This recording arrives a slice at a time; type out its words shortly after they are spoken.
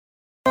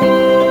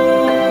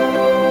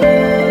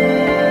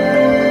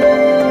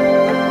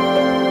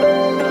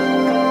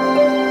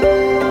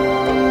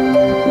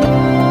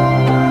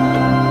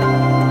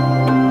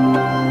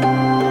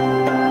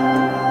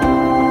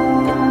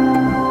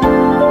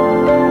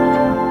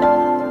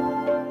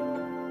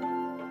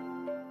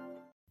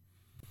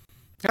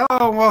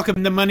Hello and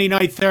welcome to Monday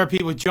Night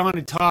Therapy with John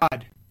and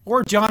Todd.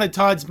 Or John and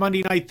Todd's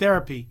Monday Night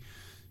Therapy.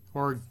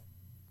 Or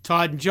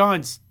Todd and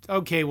John's,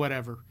 okay,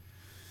 whatever.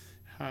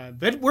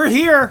 But we're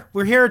here.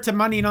 We're here. It's a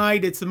Monday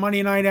night. It's the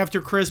Monday night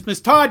after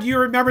Christmas. Todd, do you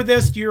remember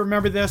this? Do you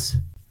remember this?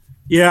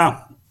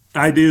 Yeah,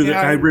 I do.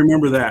 Yeah. I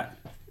remember that.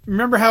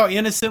 Remember how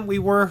innocent we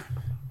were?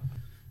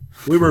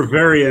 We were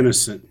very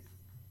innocent.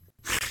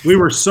 We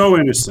were so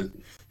innocent.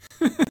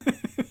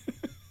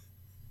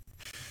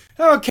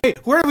 Okay,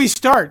 where do we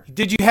start?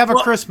 Did you have a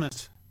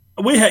Christmas?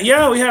 We had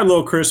a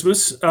little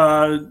Christmas.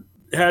 Actually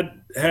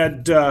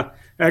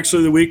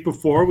the week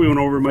before we went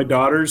over to my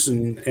daughter's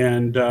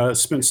and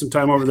spent some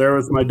time over there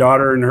with my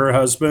daughter and her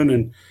husband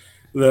and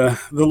the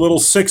little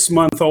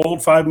 6-month-old,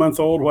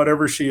 5-month-old,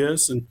 whatever she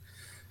is, and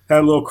had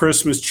a little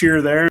Christmas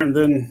cheer there. And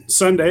then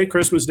Sunday,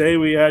 Christmas Day,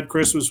 we had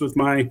Christmas with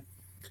my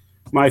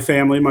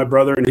family, my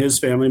brother and his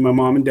family, my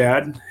mom and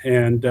dad,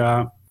 and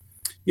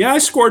I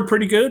scored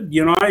pretty good.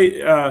 You know,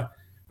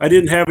 I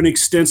didn't have an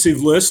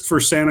extensive list for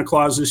Santa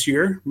Claus this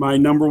year. My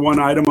number one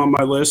item on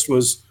my list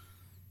was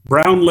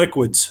brown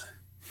liquids.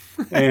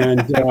 And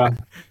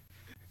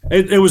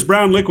it was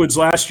brown liquids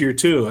last year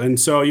too. And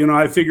so, you know,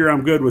 I figure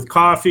I'm good with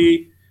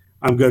coffee.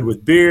 I'm good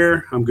with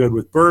beer. I'm good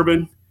with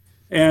bourbon.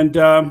 And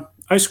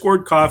I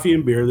scored coffee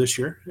and beer this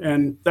year.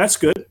 And that's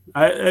good.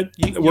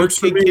 It works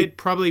for me. You get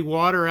probably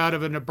water out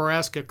of a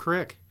Nebraska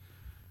creek.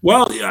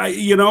 Well,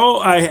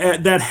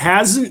 that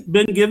hasn't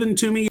been given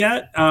to me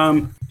yet.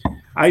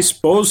 I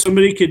suppose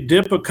somebody could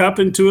dip a cup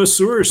into a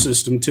sewer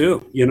system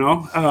too, you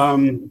know,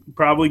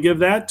 probably give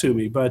that to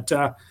me. But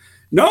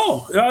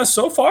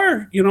so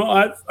far, you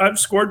know, I've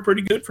scored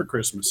pretty good for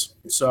Christmas.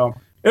 So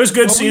it was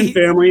good seeing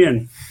family.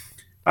 And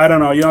I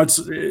don't know, you know,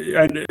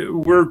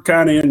 we're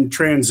kind of in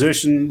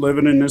transition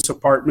living in this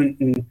apartment,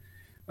 and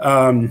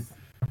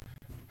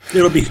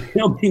it'll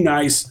be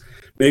nice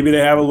maybe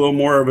to have a little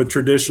more of a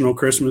traditional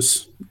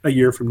Christmas a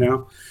year from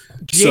now.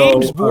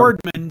 James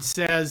Boardman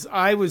says,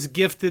 I was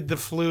gifted the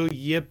flu.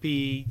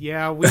 Yippee.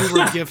 Yeah, we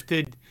were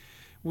gifted.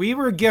 We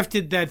were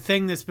gifted that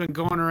thing that's been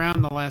going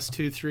around the last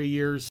 2-3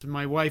 years.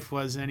 My wife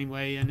was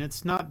anyway, and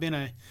it's not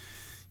been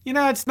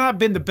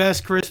the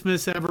best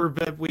Christmas ever,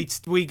 but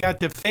we got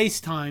to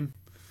FaceTime.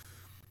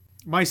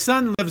 My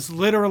son lives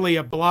literally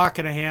a block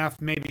and a half,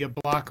 maybe a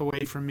block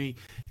away from me,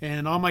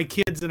 and all my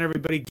kids and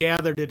everybody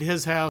gathered at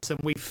his house, and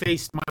my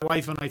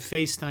wife and I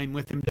FaceTime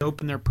with him to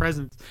open their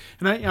presents.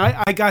 And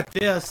I got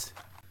this.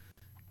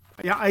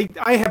 Yeah,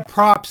 I have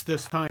props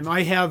this time.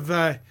 I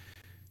have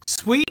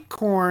sweet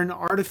corn,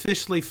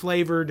 artificially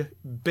flavored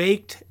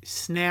baked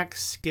snack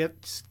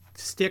sticks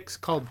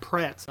called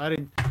Pretz.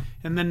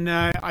 And then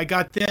I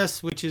got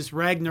this, which is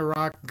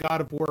Ragnarok, God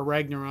of War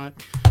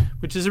Ragnarok,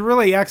 which is a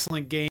really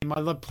excellent game.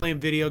 I love playing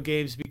video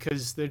games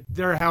because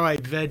they're how I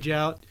veg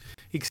out,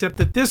 except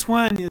that this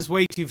one is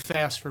way too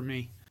fast for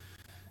me.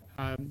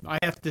 I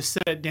have to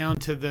set it down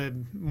to the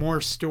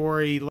more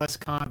story, less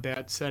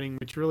combat setting,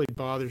 which really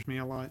bothers me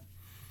a lot.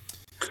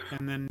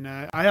 And then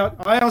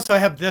I also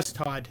have this,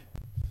 Todd,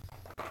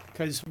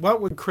 because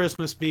what would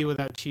Christmas be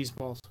without cheese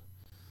balls?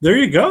 There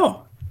you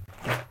go.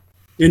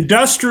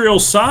 Industrial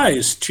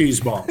size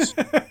cheese balls.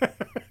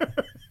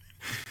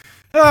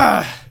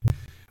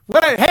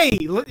 Hey,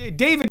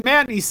 David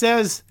Matney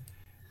says,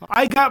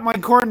 I got my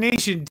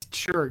Coronation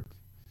shirt.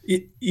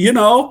 You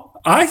know,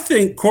 I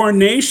think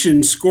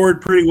Coronation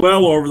scored pretty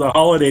well over the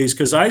holidays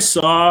because I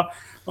saw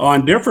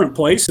on different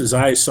places,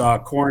 I saw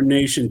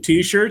Coronation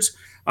T-shirts.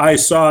 I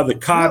saw the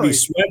Cobby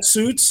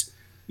sweatsuits.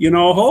 You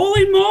know,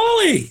 holy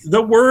moly,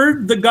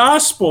 the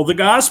gospel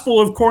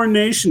of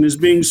Coronation is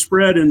being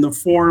spread in the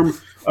form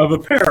of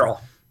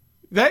apparel.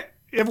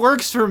 It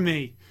works for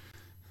me.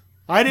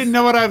 I didn't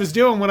know what I was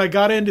doing when I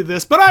got into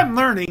this, but I'm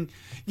learning.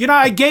 You know,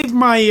 I gave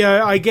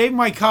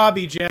my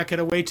Cobby jacket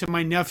away to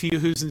my nephew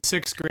who's in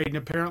 6th grade, and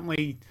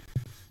apparently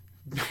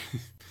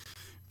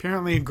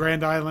in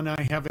Grand Island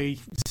I have a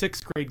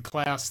 6th grade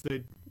class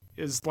that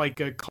is like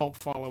a cult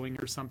following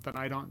or something.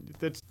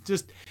 That's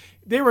just,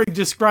 they were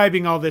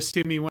describing all this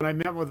to me when I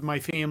met with my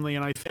family,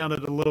 and I found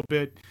it a little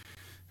bit,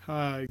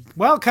 kind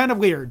of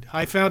weird.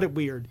 I found it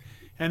weird.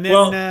 And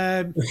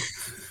then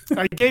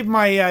I gave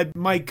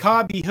my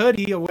Cobby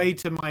hoodie away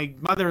to my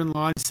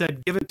mother-in-law and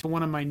said, give it to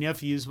one of my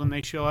nephews when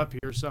they show up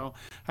here. So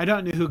I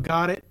don't know who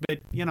got it, but,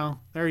 you know,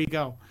 there you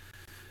go.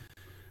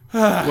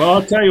 Well,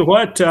 I'll tell you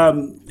what,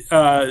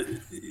 I'll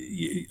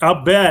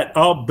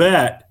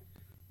bet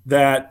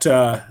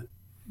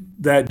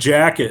that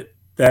jacket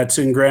that's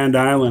in Grand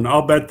Island,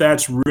 I'll bet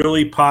that's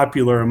really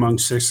popular among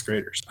 6th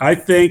graders. I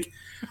think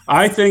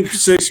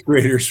 6th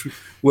graders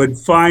would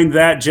find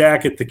that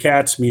jacket the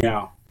cat's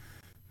meow.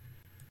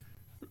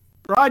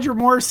 Roger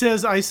Moore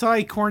says, I saw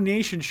a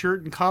Coronation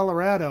shirt in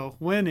Colorado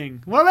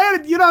winning. Well,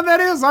 that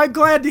is, I'm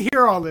glad to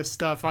hear all this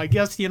stuff. I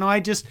guess, you know, I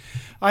just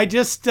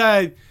tried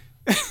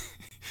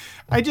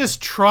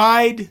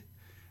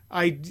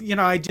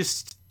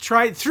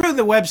threw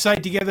the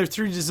website together,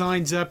 threw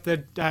designs up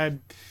that,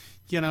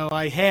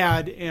 I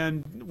had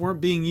and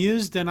weren't being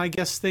used, and I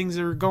guess things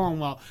are going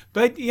well.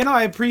 But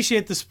I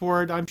appreciate the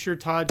sport. I'm sure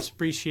Todd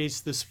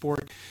appreciates the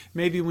sport.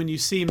 Maybe when you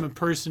see him in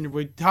person,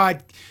 would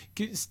Todd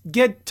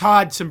get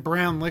Todd some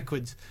brown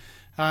liquids?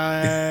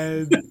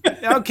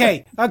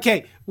 Okay.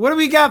 What do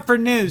we got for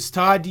news,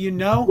 Todd? Do you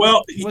know?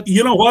 Well,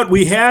 you know what?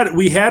 We had a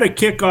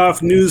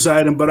kickoff news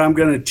item, but I'm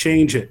going to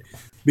change it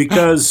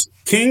because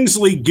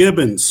Kingsley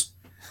Gibbons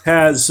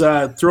has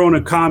thrown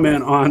a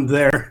comment on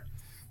there,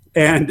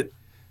 and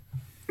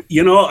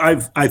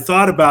I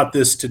thought about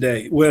this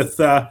today with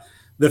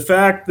the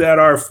fact that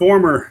our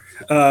former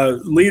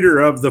leader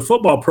of the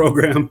football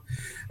program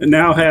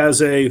now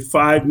has a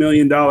 $5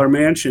 million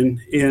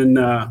mansion in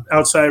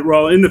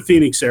in the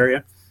Phoenix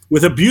area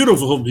with a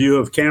beautiful view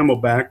of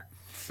Camelback,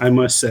 I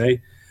must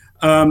say.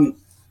 I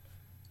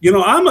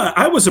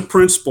was a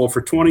principal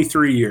for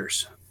 23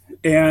 years,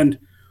 and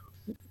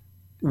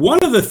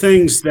one of the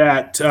things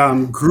that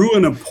grew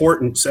in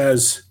importance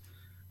as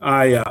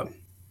I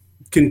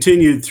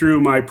continued through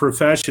my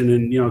profession,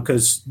 and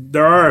because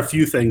there are a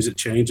few things that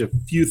change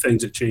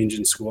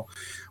in school,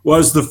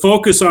 was the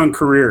focus on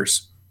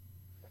careers.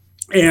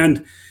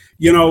 And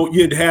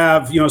you'd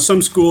have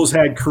some schools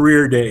had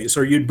career days,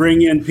 or you'd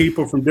bring in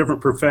people from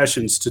different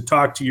professions to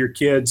talk to your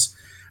kids,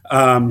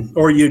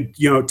 or you'd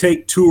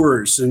take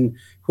tours and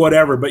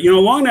whatever. But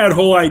along that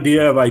whole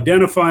idea of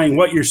identifying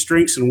what your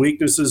strengths and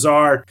weaknesses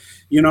are,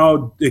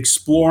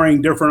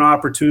 exploring different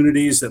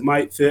opportunities that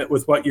might fit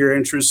with what your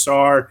interests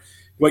are,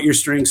 what your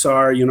strengths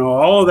are,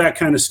 all of that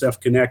kind of stuff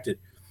connected.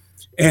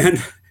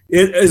 And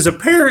it is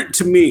apparent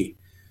to me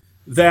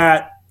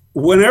that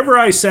whenever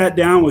I sat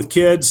down with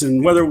kids,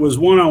 and whether it was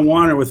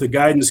one-on-one or with a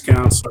guidance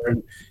counselor,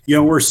 and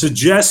we're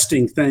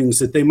suggesting things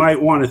that they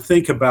might want to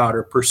think about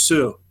or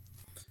pursue,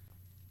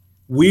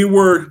 we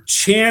were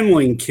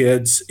channeling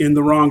kids in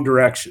the wrong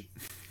direction.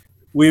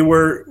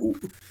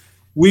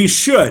 We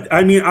should.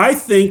 I mean, I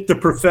think the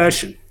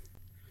profession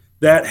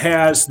that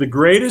has the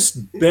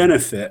greatest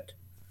benefit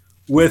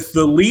with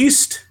the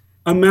least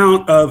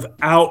amount of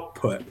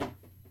output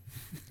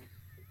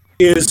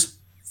is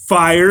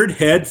fired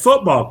head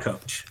football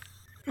coach.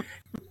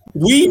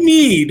 We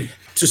need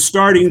to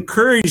start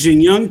encouraging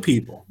young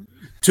people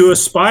to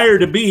aspire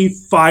to be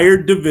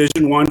fired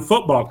Division I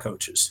football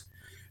coaches.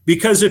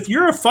 Because if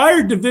you're a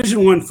fired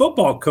Division I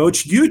football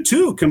coach, you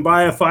too can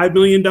buy a $5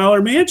 million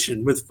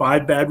mansion with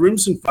 5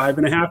 bedrooms and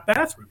 5.5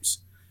 bathrooms.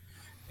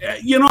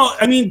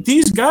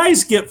 These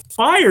guys get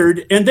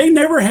fired and they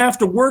never have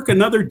to work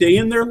another day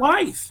in their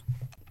life.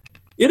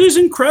 It is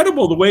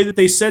incredible the way that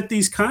they set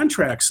these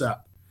contracts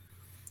up.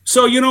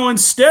 So,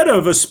 instead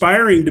of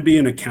aspiring to be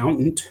an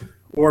accountant,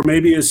 or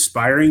maybe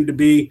aspiring to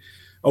be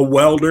a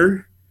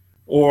welder,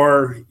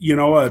 or,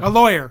 a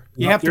lawyer.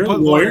 You have to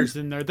put lawyers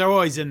in there. They're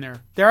always in there.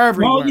 They're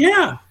everywhere. Well,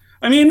 yeah.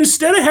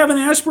 Instead of having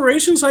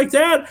aspirations like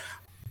that,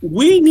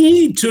 we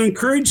need to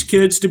encourage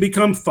kids to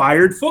become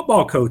fired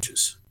football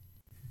coaches.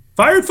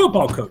 Fired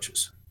football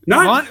coaches.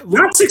 Not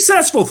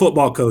successful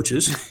football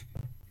coaches.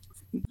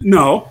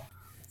 No,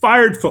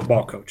 fired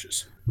football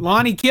coaches.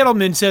 Lonnie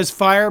Kittleman says,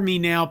 "Fire me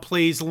now,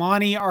 please."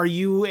 Lonnie, are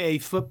you a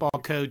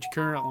football coach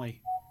currently?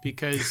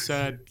 Because,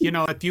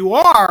 if you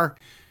are,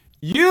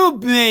 you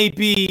may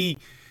be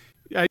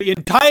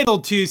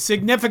entitled to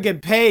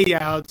significant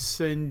payouts.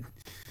 And,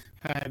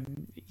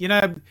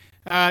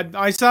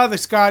 I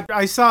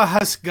saw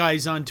Husk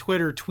guys on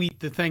Twitter tweet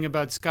the thing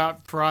about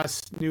Scott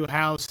Frost's new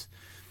house.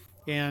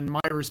 And my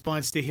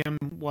response to him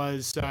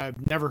was,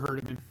 never heard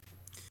of him.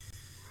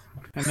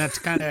 And that's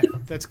kind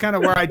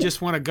of where I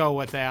just want to go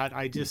with that.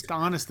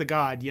 Honest to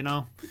God,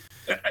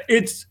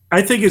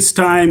 I think it's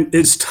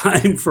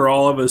time for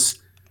all of us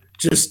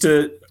just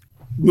to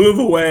move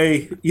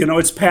away.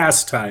 It's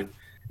past time.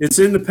 It's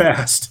in the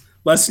past.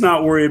 Let's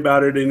not worry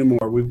about it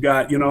anymore. We've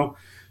got,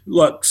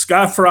 look,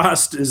 Scott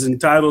Frost is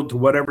entitled to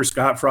whatever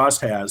Scott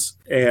Frost has,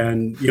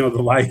 and,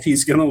 the life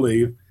he's going to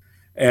leave.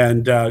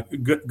 And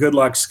good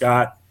luck,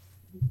 Scott.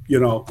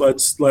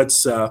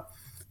 Let's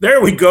there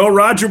we go.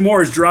 Roger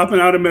Moore is dropping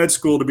out of med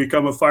school to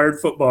become a fired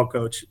football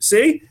coach.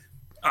 See,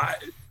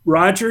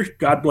 Roger,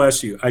 God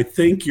bless you. I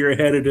think you're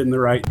headed in the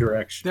right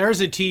direction.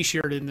 There's a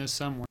T-shirt in this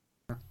somewhere.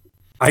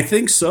 I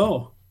think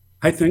so.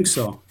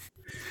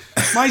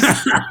 My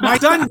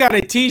son got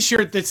a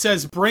T-shirt that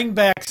says "Bring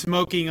back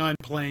smoking on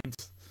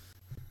planes,"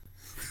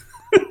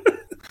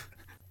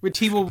 which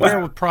he will wear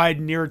with pride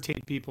and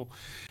irritate people.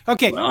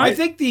 Okay, well, I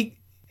think the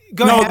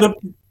go ahead.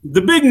 The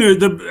big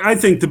news, I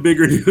think the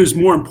bigger news,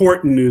 more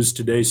important news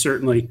today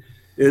certainly,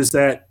 is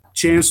that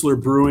Chancellor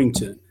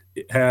Brewington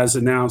has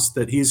announced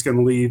that he's going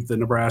to leave the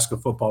Nebraska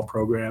football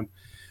program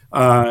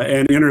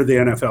and enter the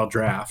NFL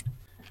draft.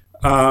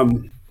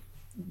 I'm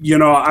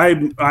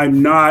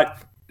not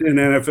an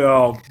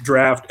NFL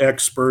draft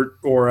expert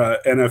or an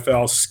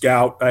NFL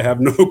scout. I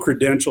have no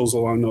credentials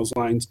along those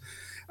lines.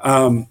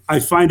 I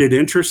find it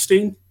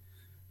interesting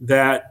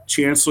that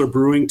Chancellor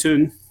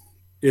Brewington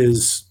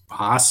is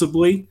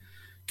possibly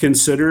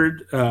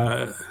considered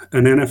an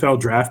NFL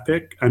draft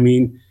pick.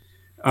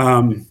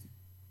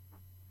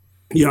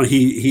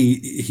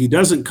 he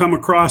doesn't come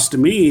across to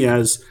me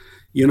as,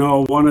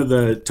 one of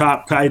the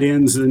top tight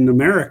ends in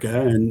America.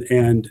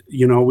 And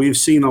we've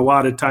seen a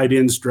lot of tight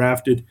ends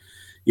drafted,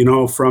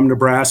 from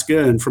Nebraska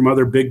and from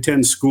other Big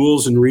Ten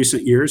schools in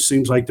recent years.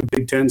 Seems like the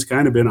Big Ten's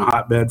kind of been a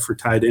hotbed for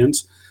tight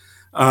ends.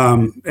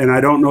 And I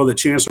don't know that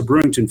Chancellor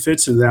Brewington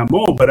fits into that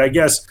mold, but I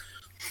guess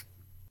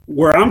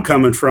where I'm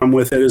coming from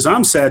with it is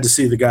I'm sad to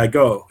see the guy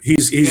go.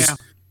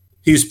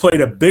 He's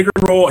played a bigger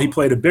role. He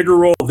played a bigger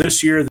role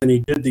this year than he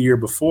did the year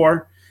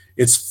before.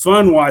 It's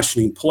fun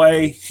watching him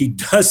play. He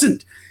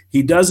doesn't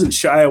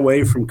shy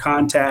away from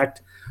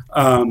contact.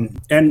 And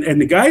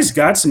the guy's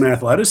got some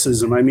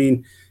athleticism. I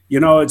mean,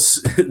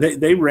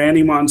 they ran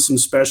him on some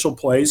special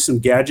plays, some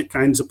gadget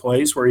kinds of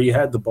plays where he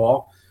had the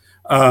ball.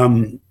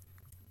 It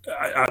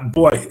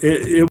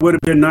would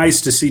have been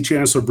nice to see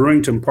Chancellor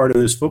Brewington part of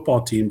this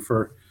football team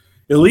for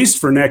at least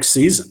for next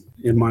season,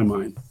 in my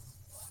mind.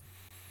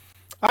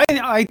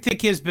 I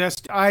think his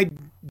best. I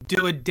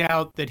do a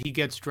doubt that he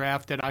gets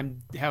drafted. I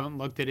haven't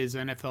looked at his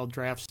NFL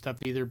draft stuff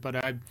either, but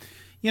a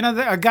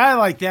guy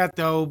like that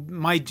though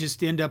might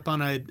just end up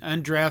on an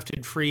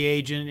undrafted free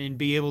agent and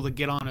be able to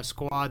get on a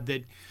squad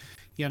that,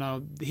 he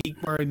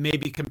or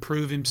maybe can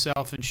prove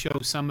himself and show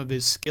some of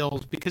his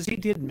skills because he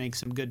did make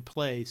some good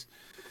plays.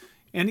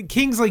 And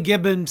Kingsley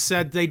Gibbons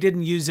said they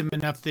didn't use him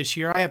enough this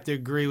year. I have to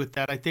agree with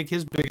that. I think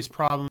his biggest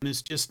problem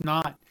is just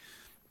not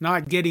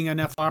getting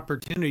enough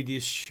opportunity to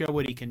show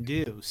what he can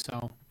do.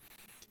 So,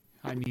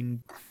 I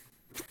mean,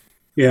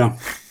 yeah.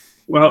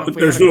 Well,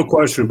 there's no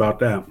question about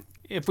that.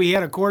 If we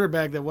had a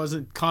quarterback that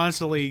wasn't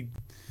constantly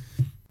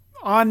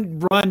on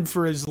run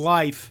for his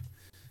life,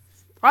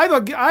 I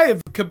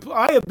have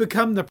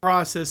become the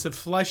process of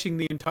flushing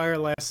the entire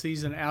last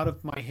season out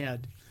of my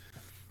head.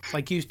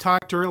 Like you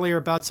talked earlier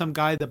about some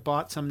guy that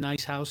bought some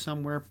nice house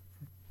somewhere.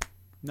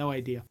 No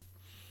idea.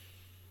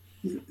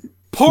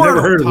 Portal,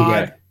 never heard of the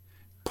guy.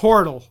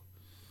 Portal.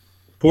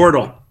 We're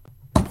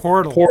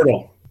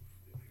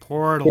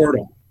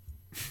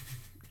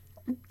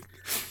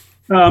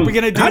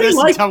gonna do this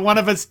until one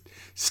of us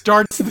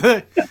starts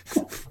the.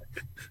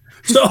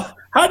 So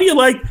how do you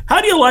like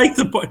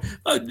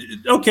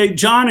the? Okay,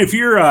 John, if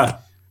you're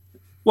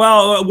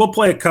we'll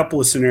play a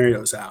couple of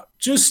scenarios out.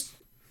 Just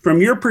from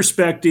your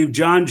perspective,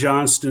 John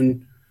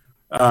Johnston,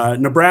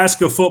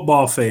 Nebraska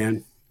football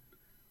fan,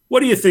 what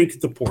do you think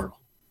of the portal?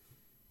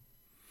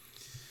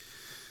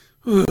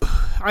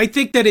 I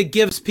think that it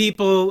gives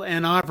people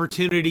an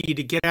opportunity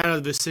to get out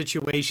of the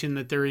situation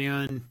that they're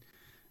in.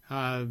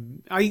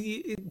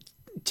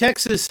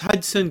 Texas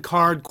Hudson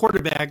Card,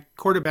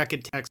 quarterback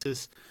at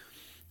Texas.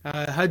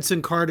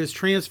 Hudson Card is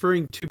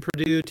transferring to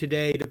Purdue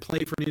today to play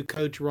for new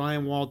coach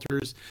Ryan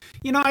Walters.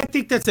 I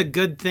think that's a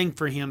good thing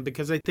for him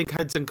because I think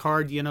Hudson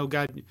Card,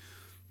 got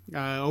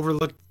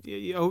overlooked.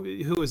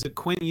 Who was it?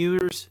 Quinn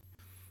Ewers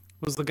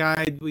was the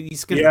guy.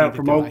 He's going to be the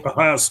from guy.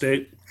 Ohio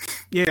State.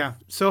 Yeah.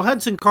 So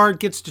Hudson Card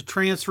gets to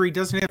transfer. He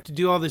doesn't have to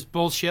do all this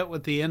bullshit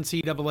with the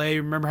NCAA.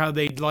 Remember how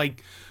they'd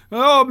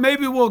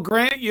maybe we'll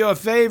grant you a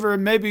favor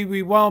and maybe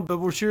we won't, but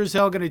we're sure as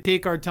hell going to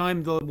take our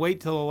time to wait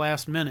till the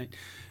last minute.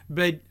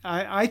 But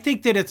I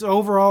think that it's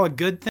overall a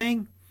good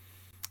thing.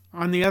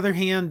 On the other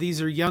hand,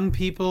 these are young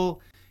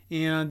people,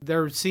 and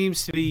there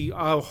seems to be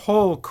a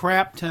whole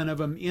crap ton of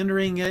them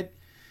entering it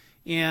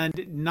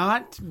and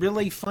not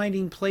really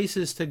finding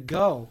places to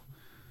go.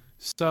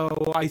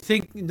 So I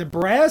think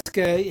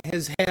Nebraska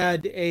has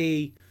had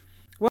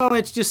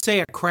let's just say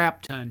a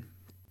crap ton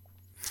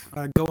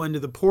go into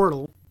the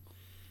portal.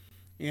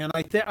 And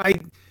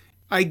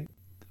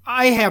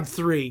I have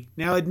three.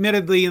 Now,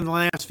 admittedly, in the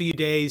last few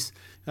days,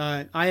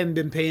 I haven't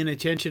been paying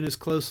attention as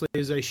closely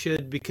as I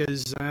should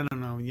because, I don't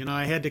know,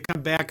 I had to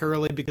come back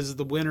early because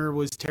the winter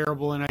was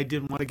terrible and I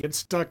didn't want to get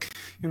stuck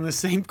in the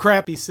same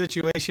crappy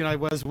situation I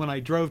was when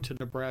I drove to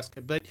Nebraska.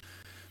 But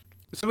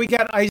so we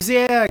got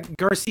Isaiah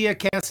Garcia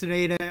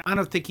Castaneda. I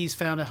don't think he's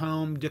found a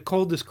home.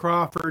 DeColdis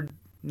Crawford,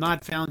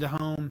 not found a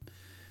home.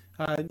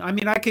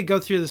 I could go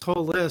through this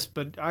whole list,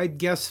 but I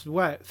guess,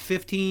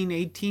 15,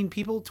 18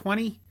 people,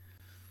 20?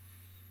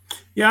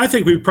 Yeah, I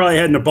think we probably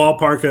had in the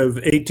ballpark of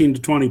 18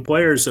 to 20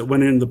 players that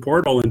went into the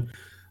portal. And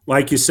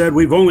like you said,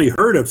 we've only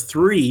heard of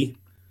three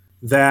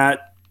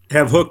that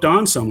have hooked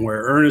on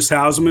somewhere. Ernest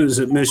Hausman is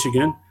at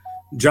Michigan.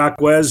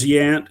 Jacquez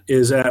Yant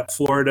is at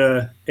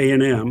Florida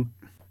A&M.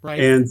 Right.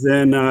 And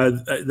then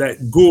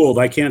that Gould,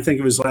 I can't think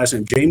of his last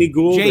name. Jaden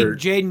Gould?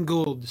 Jaden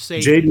Gould.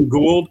 Jaden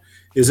Gould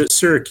is at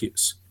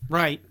Syracuse.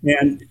 Right.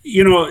 And,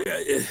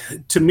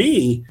 to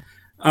me,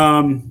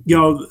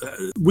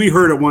 we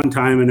heard at one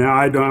time, and now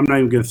I'm not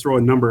even going to throw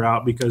a number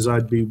out because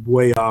I'd be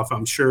way off,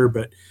 I'm sure.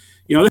 But,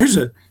 there's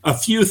a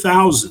few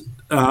thousand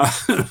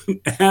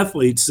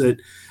athletes that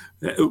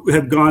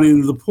have gone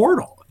into the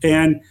portal.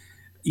 And,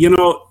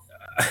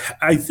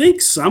 I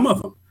think some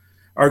of them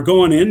are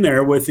going in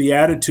there with the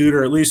attitude,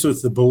 or at least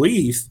with the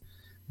belief,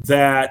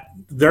 that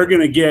they're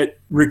going to get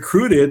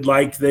recruited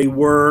like they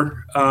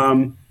were,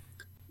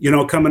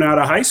 coming out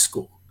of high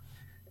school.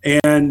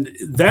 And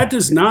that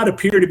does not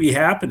appear to be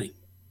happening.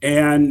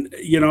 And,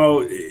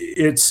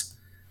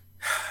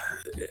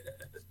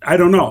 I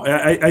don't know.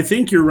 I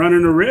think you're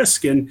running a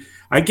risk, and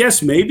I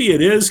guess maybe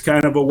it is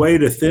kind of a way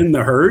to thin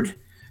the herd.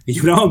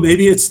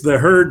 Maybe it's the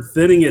herd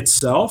thinning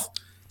itself,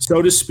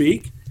 so to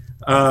speak.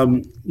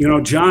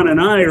 John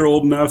and I are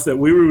old enough that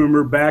we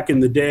remember back in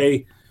the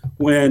day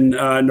when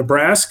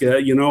Nebraska,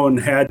 and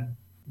had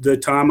the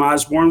Tom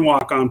Osborne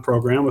walk-on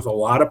program with a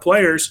lot of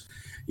players.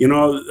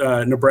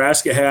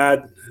 Nebraska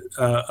had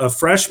a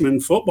freshman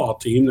football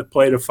team that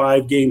played a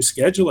 5-game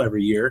schedule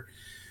every year.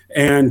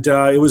 And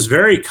it was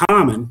very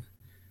common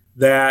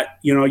that,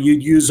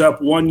 you'd use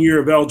up 1 year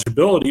of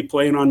eligibility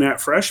playing on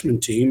that freshman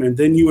team, and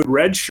then you would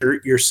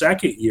redshirt your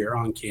second year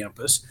on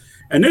campus.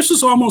 And this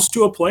was almost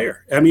to a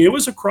player. I mean, it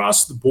was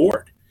across the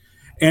board.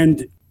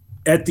 And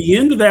at the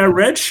end of that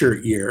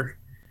redshirt year,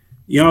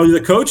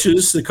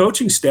 the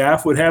coaching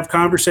staff would have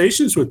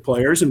conversations with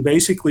players and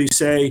basically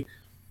say,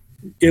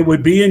 it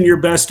would be in your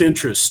best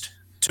interest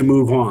to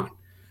move on.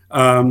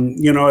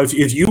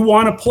 If you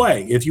want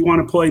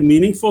to play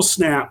meaningful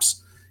snaps,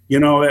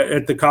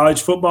 at the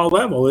college football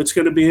level, it's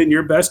going to be in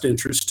your best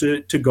interest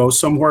to go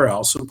somewhere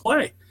else and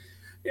play.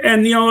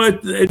 And,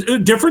 at a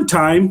different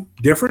time,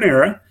 different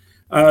era,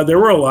 there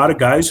were a lot of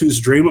guys whose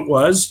dream it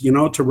was,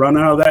 to run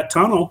out of that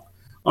tunnel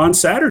on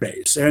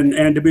Saturdays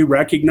and to be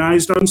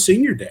recognized on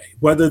senior day,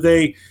 whether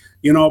they,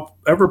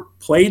 ever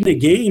played in a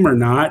game or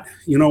not,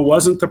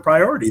 wasn't the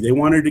priority. They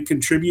wanted to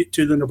contribute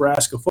to the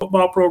Nebraska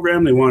football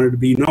program. They wanted to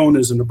be known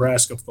as a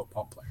Nebraska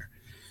football player.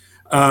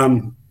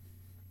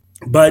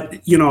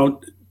 But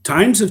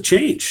times have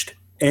changed,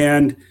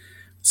 and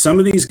some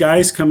of these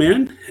guys come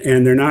in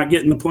and they're not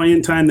getting the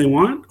playing time they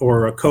want,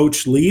 or a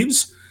coach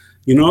leaves,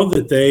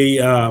 that they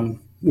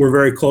were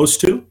very close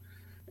to,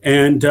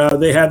 and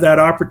they have that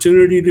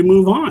opportunity to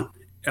move on.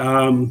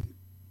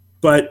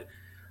 But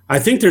I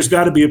think there's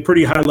got to be a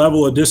pretty high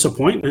level of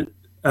disappointment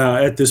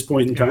at this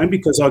point in time,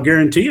 because I'll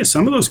guarantee you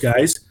some of those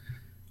guys,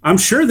 I'm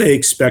sure they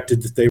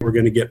expected that they were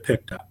going to get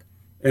picked up,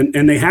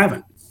 and they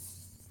haven't.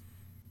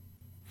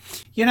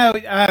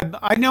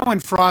 I know when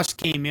Frost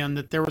came in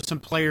that there were some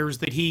players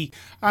that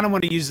I don't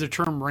want to use the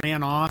term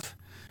ran off,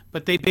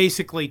 but they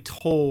basically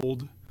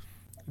told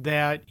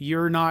that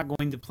you're not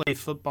going to play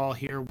football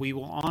here. We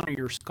will honor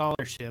your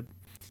scholarship.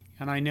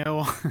 And I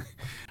know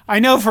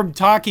from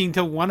talking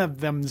to one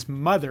of them's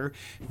mother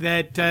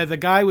that the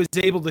guy was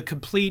able to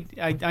complete.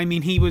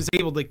 He was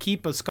able to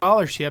keep a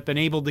scholarship and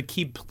able to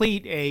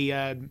complete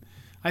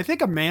I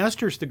think a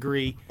master's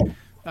degree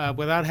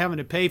without having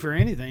to pay for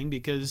anything,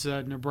 because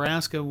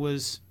Nebraska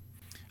was,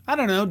 I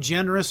don't know,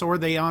 generous, or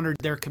they honored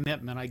their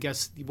commitment. I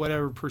guess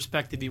whatever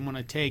perspective you want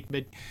to take,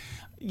 but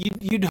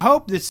you'd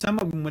hope that some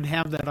of them would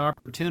have that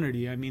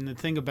opportunity. I mean, the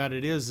thing about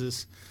it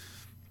is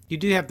you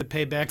do have to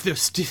pay back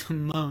those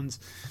student loans.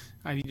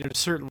 I mean, at a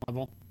certain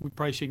level, we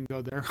probably shouldn't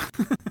go there.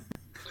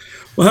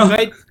 Well,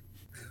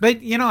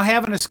 but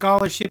having a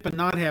scholarship and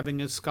not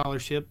having a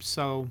scholarship,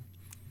 so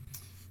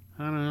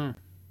I don't know.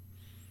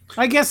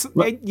 I guess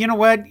you know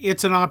what?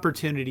 It's an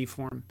opportunity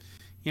for them,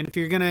 and if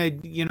you're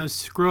gonna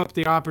screw up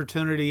the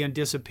opportunity and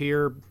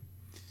disappear,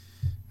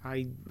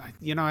 I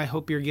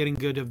hope you're getting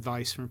good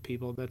advice from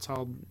people. That's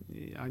all.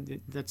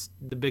 That's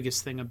the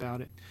biggest thing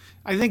about it.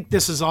 I think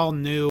this is all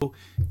new.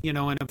 In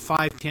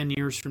 5-10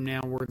 years from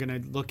now, we're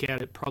going to look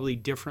at it probably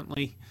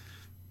differently.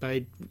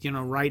 But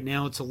right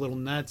now it's a little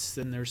nuts,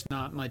 and there's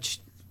not much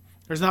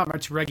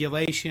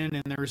regulation,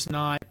 and there's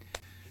not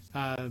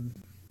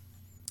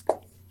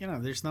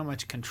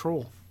much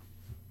control.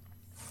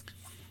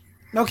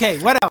 Okay,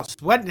 what else?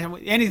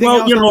 Anything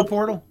else on the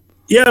portal?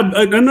 Yeah,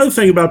 another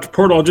thing about the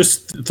portal, I'll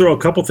just throw a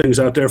couple things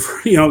out there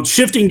for,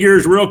 shifting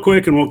gears real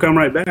quick, and we'll come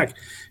right back,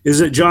 is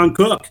that John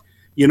Cook,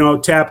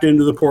 tapped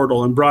into the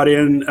portal and brought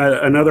in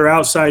another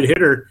outside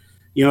hitter,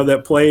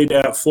 that played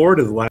at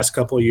Florida the last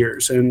couple of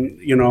years. And,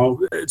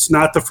 it's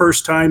not the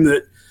first time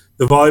that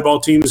the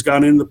volleyball team has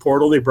gone into the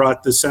portal. They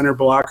brought the center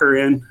blocker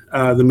in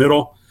the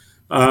middle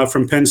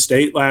from Penn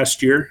State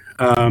last year.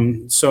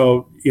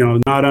 So,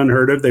 not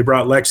unheard of. They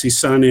brought Lexi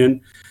Sun in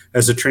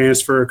as a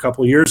transfer a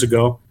couple of years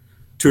ago.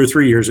 2 or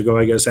 3 years ago,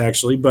 I guess,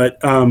 actually. But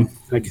I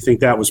think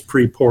that was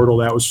pre-portal.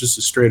 That was just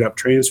a straight-up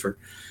transfer.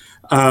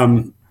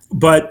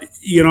 But,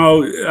 we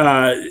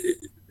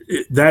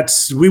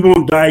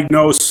won't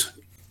diagnose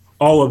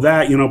all of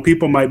that.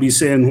 People might be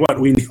saying, what,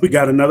 we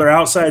got another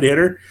outside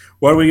hitter?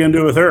 What are we going to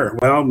do with her?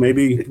 Well,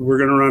 maybe we're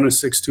going to run a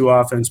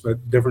 6-2 offense,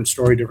 but different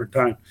story, different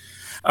time.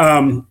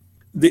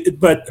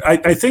 But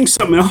I think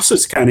something else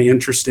is kind of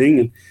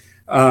interesting.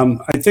 And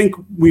I think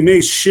we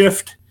may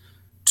shift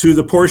to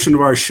the portion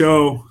of our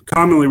show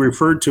commonly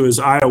referred to as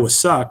Iowa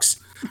Sucks,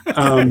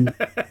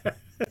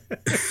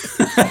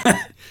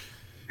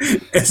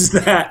 is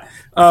that,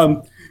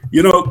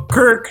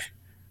 Kirk,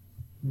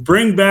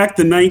 bring back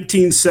the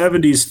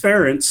 1970s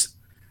Ferents.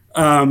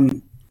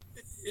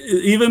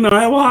 Even the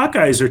Iowa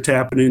Hawkeyes are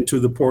tapping into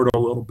the portal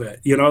a little bit.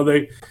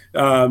 They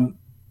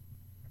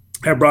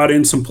have brought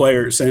in some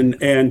players. And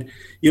Kirk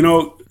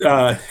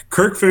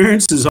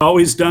Ferentz has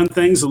always done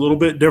things a little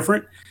bit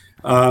different.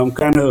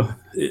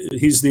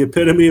 He's the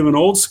epitome of an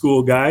old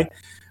school guy.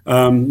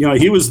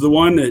 He was the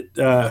one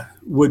that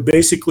would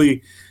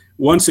basically,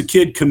 once a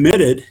kid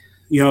committed,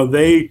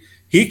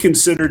 he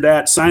considered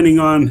that signing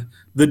on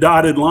the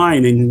dotted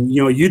line, and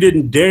you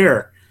didn't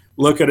dare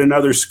look at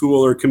another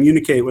school or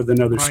communicate with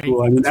another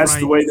school. I mean, that's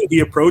the way that he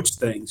approached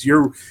things.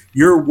 Your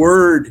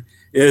word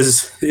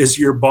is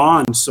your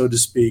bond, so to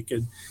speak.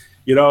 And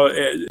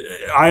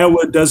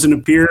Iowa doesn't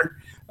appear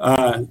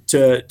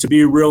to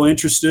be real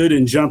interested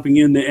in jumping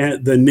in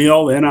the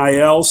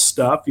NIL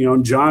stuff.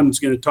 And John's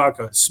going to talk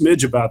a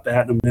smidge about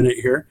that in a minute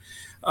here.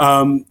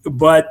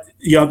 But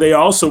they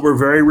also were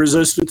very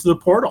resistant to the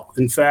portal.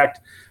 In fact,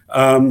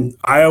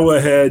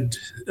 Iowa had,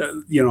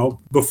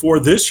 before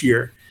this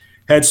year,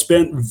 had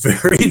spent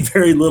very,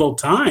 very little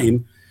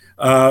time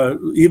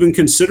even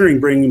considering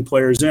bringing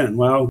players in.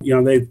 Well,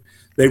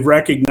 they've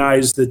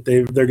recognized that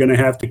they're going to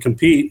have to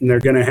compete and they're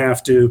going to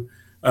have to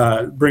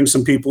bring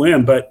some people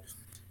in. But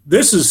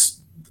this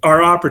is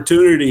our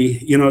opportunity,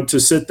 to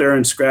sit there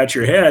and scratch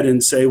your head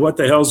and say, what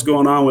the hell's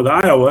going on with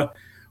Iowa,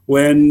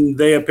 when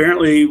they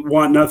apparently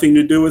want nothing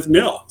to do with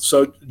NIL.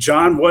 So,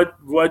 John, what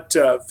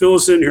fill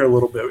us in here a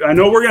little bit. I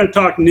know we're going to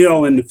talk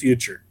NIL in the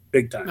future,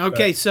 big time.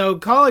 Okay, so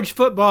college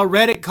football,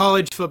 Reddit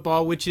college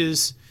football, which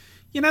is,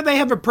 they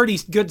have a pretty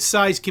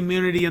good-sized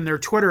community, and their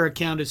Twitter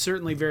account is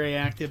certainly very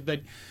active.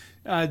 But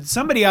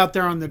somebody out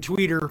there on the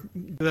Twitter,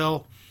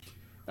 Bill,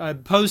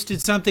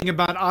 posted something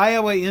about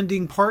Iowa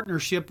ending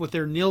partnership with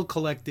their NIL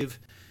collective.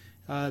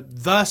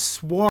 The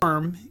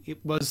Swarm,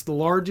 it was the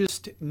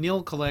largest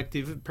NIL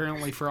collective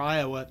apparently for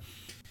Iowa.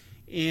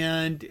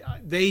 And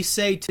they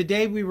say,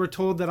 today we were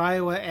told that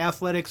Iowa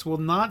Athletics will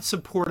not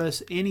support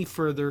us any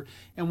further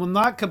and will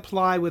not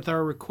comply with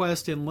our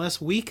request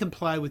unless we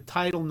comply with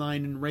Title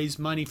IX and raise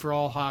money for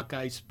all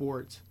Hawkeye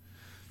sports.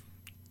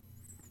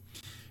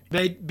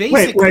 But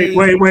basically,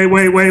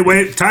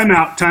 wait. Time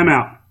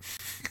out.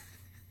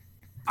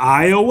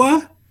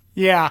 Iowa?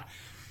 Yeah.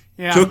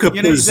 Took a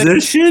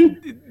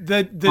position?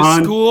 The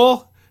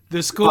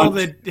school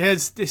that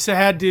has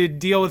had to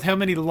deal with how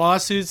many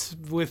lawsuits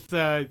with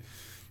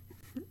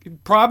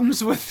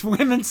problems with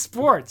women's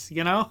sports,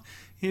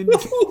 and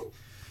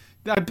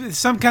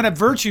some kind of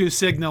virtue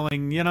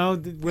signaling,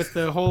 with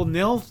the whole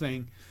NIL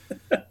thing.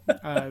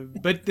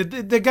 But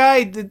the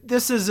guy,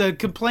 this is a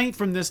complaint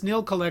from this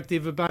NIL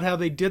collective about how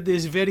they did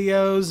these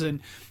videos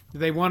and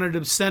they wanted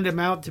to send them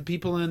out to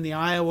people in the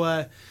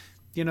Iowa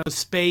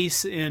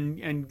space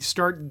and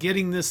start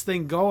getting this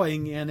thing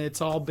going, and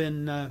it's all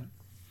been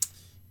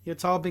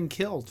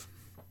killed.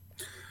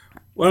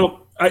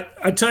 Well,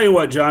 I tell you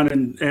what, John,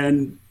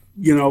 and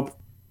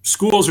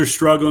schools are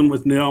struggling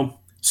with NIL.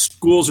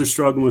 Schools are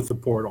struggling with the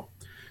portal.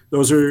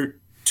 Those are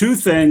two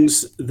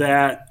things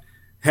that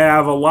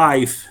have a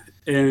life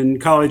in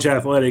college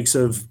athletics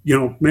of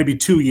maybe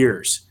 2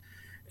 years,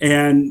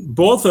 and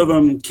both of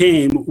them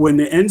came when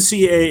the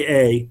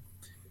NCAA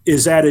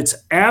is at its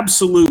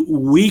absolute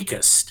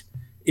weakest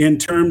in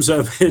terms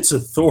of its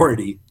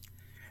authority.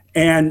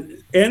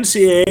 And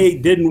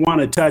NCAA didn't want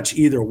to touch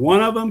either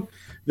one of them.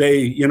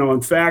 They,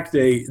 in fact,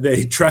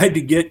 they tried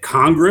to get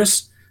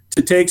Congress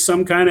to take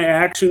some kind of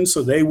action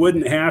so they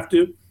wouldn't have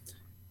to.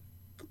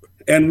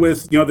 And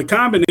with, the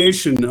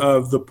combination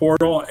of the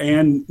portal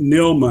and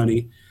NIL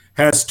money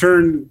has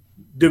turned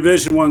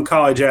Division I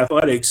college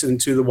athletics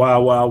into the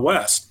Wild Wild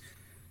West.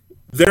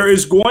 There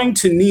is going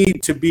to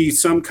need to be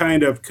some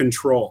kind of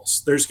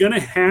controls. There's going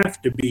to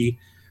have to be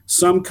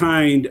some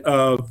kind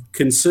of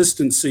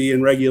consistency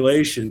and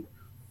regulation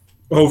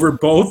over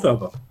both of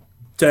them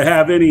to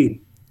have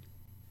any.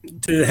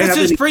 This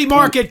is free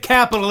market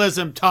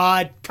capitalism,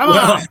 Todd. Come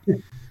on,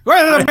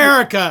 we're in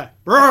America.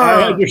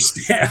 I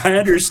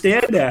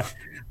understand that,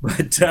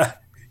 but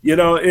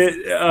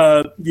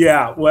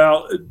yeah.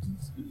 Well,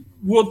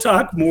 we'll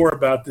talk more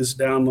about this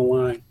down the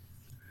line.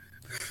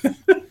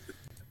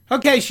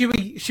 Okay, should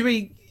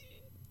we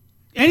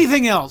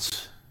anything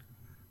else?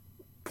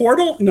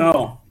 Portal?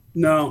 No.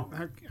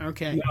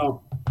 Okay.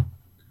 No.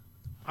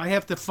 I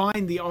have to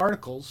find the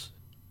articles.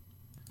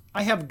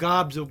 I have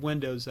gobs of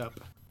windows up.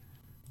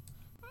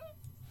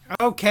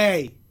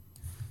 Okay.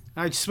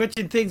 I'm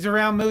switching things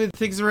around, moving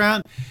things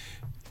around.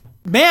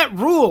 Matt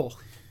Rule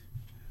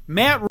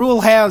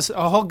has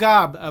a whole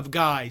gob of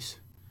guys.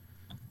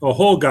 A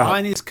whole gob.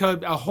 On his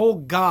code, a whole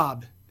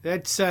gob.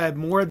 That's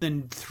more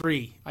than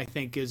 3, I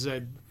think, is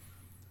a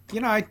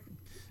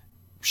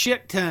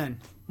shit ton,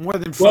 more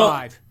than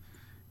 5.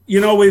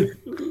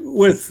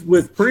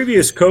 With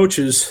previous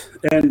coaches,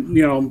 and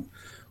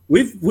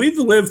we've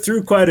lived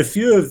through quite a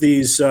few of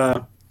these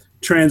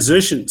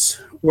transitions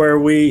where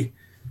we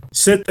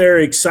sit there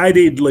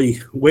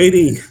excitedly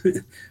waiting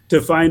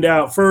to find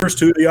out first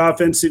who the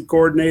offensive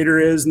coordinator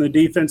is and the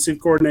defensive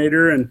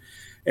coordinator, and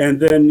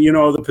then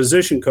the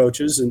position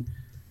coaches. And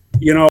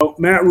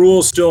Matt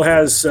Rule still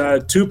has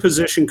two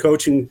position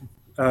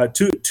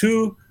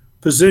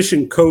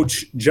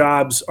coach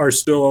jobs are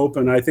still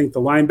open. I think the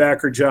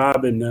linebacker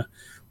job and the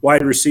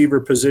wide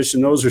receiver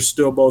position, those are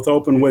still both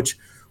open, which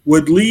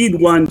would lead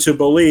one to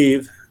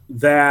believe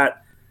that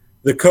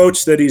the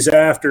coach that he's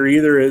after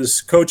either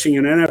is coaching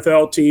an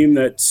NFL team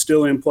that's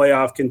still in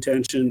playoff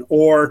contention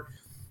or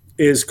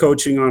is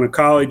coaching on a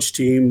college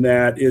team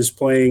that is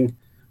playing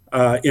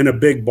in a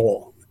big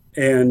bowl.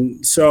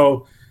 And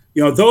so,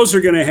 those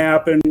are going to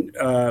happen.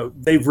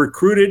 They've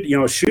recruited,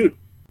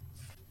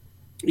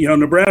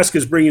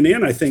 Nebraska's bringing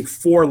in, I think,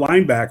 4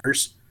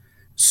 linebackers.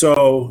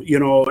 So,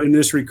 in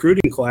this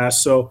recruiting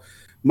class. So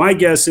my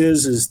guess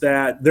is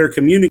that they're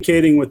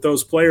communicating with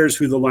those players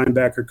who the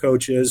linebacker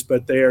coach is,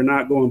 but they are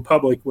not going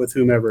public with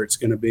whomever it's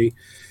going to be.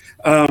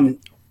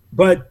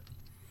 But,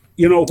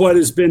 what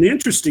has been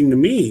interesting to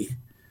me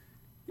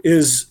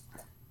is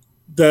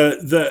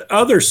the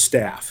other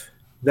staff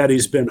that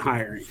he's been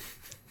hiring.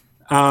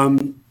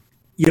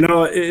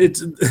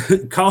 It's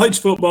college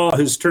football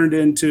has turned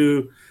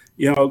into,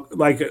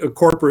 like a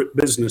corporate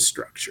business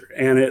structure,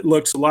 and it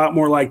looks a lot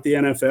more like the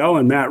NFL.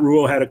 And Matt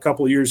Rule had a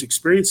couple of years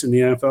experience in the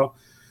NFL.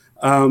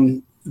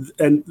 And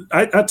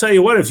I'll tell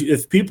you what,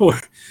 if people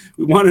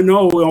want to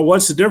know,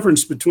 what's the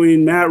difference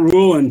between Matt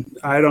Rule and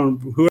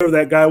whoever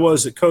that guy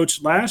was that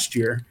coached last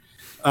year,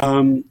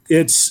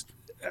 it's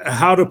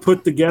how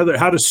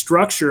to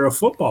structure a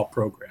football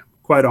program,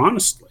 quite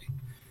honestly.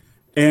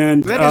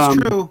 And that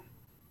is true.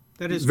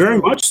 That is very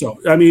true. much so.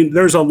 I mean,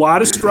 there's a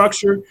lot of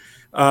structure.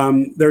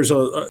 There's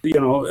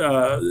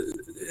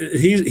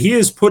he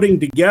is putting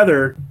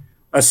together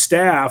a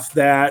staff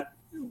that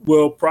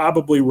will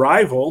probably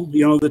rival,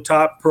 the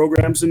top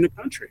programs in the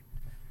country.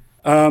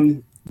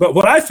 But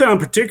what I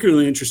found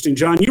particularly interesting,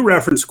 John, you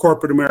referenced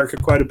corporate America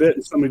quite a bit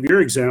in some of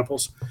your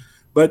examples,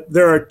 but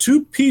there are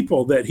 2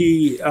 people that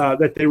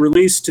that they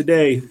released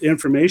today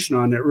information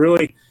on that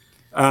really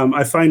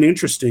I find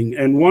interesting.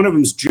 And one of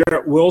them is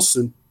Jarrett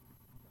Wilson.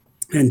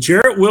 And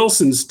Jarrett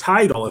Wilson's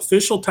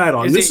official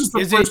title, and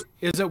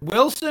is it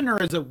Wilson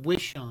or is it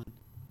Wishon?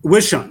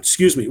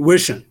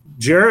 Wishon.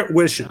 Jarrett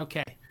Wishon.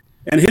 Okay.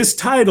 And his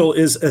title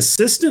is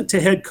assistant to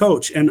head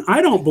coach. And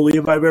I don't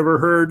believe I've ever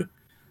heard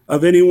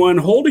of anyone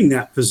holding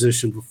that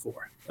position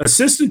before.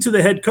 Assistant to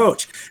the head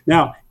coach.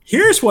 Now,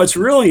 here's what's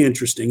really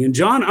interesting. And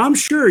John, I'm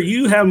sure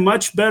you have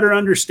much better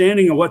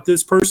understanding of what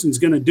this person's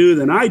going to do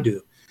than I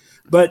do.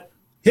 But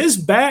his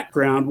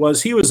background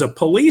was he was a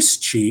police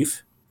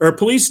chief or a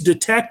police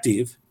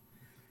detective,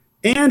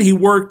 and he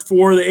worked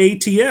for the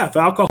ATF,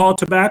 Alcohol,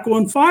 Tobacco,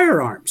 and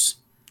Firearms.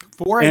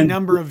 For a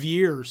number of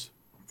years.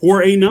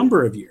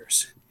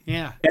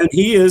 Yeah. And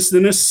he is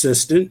an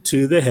assistant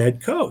to the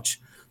head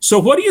coach. So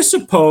what do you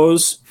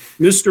suppose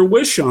Mr.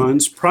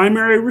 Wishon's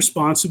primary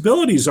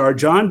responsibilities are,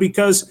 John?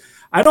 Because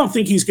I don't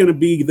think he's going to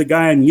be the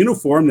guy in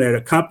uniform that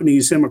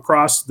accompanies him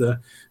across the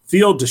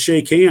field to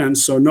shake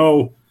hands so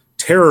no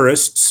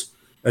terrorists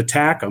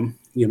attack him,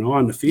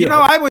 on the field.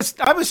 I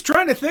was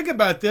trying to think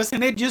about this,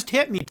 and it just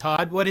hit me,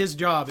 Todd, what his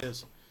job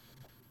is.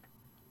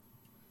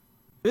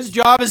 His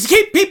job is to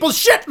keep people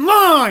shit in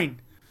line.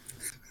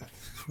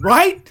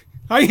 Right?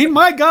 I mean,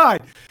 my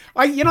God.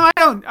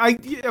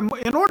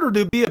 In order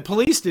to be a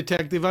police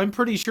detective, I'm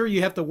pretty sure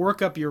you have to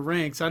work up your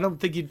ranks. I don't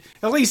think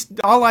at least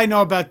all I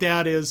know about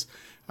that is,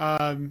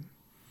 every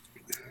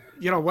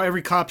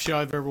cop show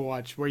I've ever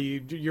watched where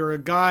you're a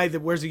guy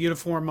that wears a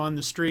uniform on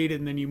the street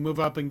and then you move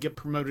up and get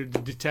promoted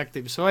to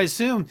detective. So I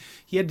assume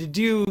he had to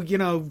do,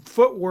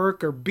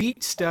 footwork or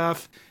beat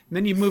stuff, and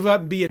then you move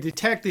up and be a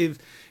detective,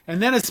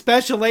 and then a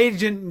special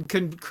agent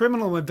and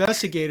criminal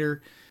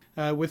investigator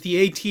with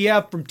the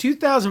ATF from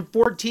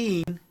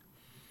 2014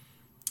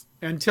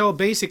 until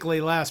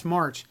basically last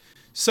March.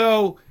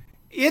 So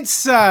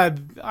it's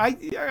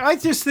I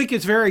just think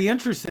it's very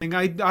interesting.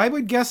 I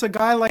would guess a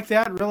guy like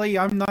that, really,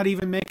 I'm not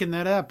even making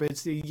that up.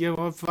 It's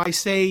if I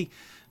say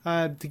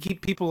to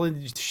keep people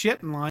in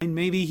shit in line,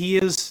 maybe he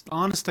is,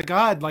 honest to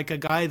God, like a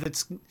guy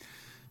that's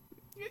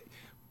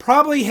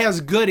probably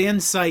has good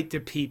insight to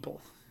people.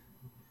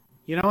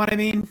 You know what I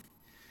mean?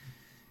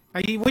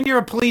 When you're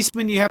a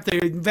policeman, you have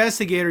to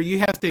investigator. You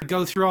have to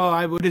go through all.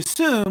 I would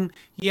assume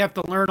you have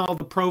to learn all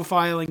the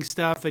profiling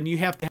stuff, and you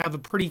have to have a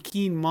pretty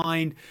keen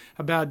mind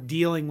about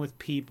dealing with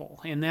people.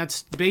 And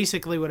that's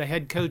basically what a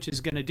head coach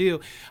is going to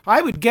do.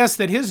 I would guess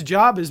that his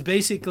job is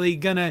basically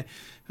going to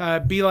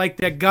be like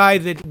that guy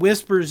that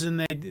whispers in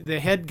the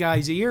head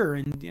guy's ear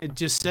and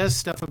just says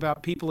stuff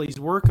about people he's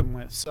working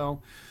with.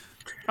 So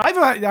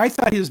I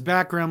thought his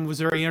background was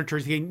very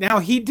interesting. Now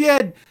he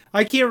did.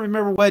 I can't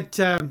remember what.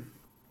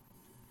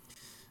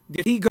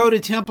 Did he go to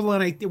Temple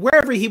and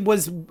wherever he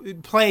was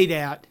played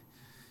at?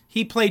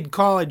 He played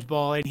college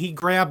ball and he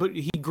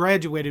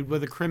graduated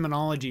with a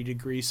criminology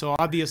degree. So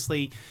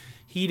obviously,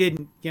 he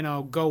didn't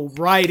go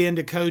right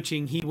into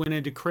coaching. He went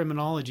into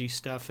criminology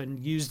stuff and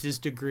used his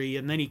degree.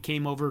 And then he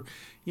came over.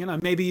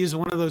 Maybe he's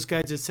one of those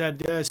guys that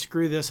said,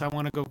 "Screw this, I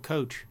want to go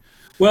coach."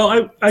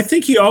 Well, I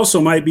think he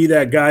also might be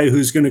that guy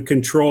who's going to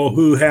control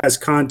who has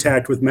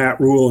contact with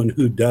Matt Rule and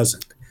who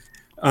doesn't.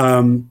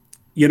 And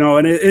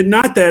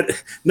not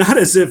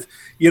as if,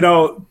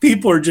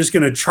 people are just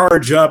going to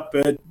charge up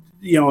at,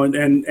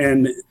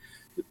 and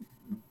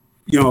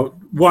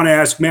want to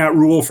ask Matt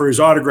Rule for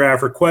his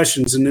autograph or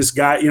questions. And this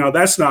guy,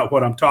 that's not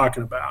what I'm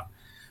talking about.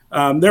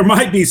 There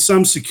might be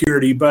some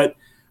security, but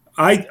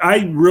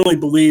I really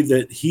believe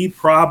that he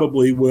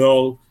probably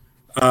will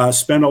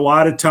spend a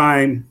lot of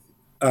time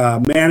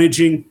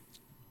managing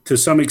to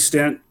some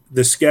extent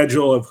the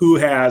schedule of who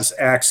has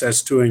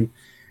access to him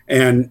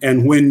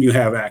and when you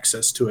have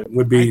access to it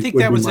would be. I think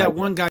that was that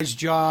one guy's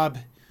job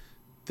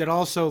that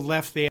also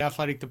left the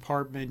athletic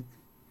department,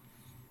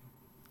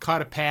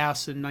 caught a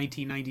pass in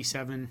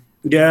 1997.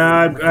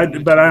 Yeah,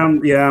 but I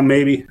don't. Yeah,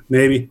 maybe.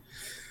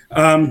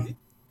 And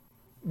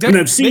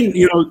I've seen,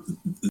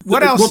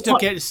 what else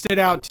stood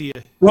out to you?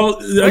 Well,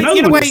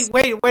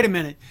 wait a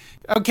minute.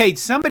 Okay,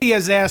 somebody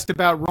has asked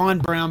about Ron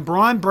Brown.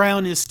 Ron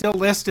Brown is still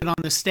listed on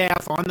the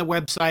staff on the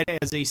website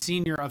as a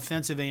senior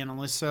offensive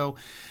analyst, so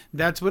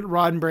that's what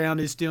Ron Brown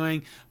is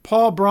doing.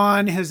 Paul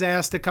Braun has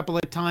asked a couple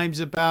of times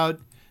about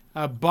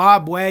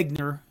Bob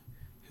Wagner,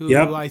 who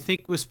I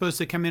think was supposed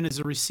to come in as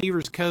a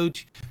receivers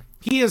coach.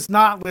 He is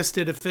not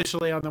listed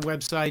officially on the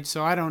website,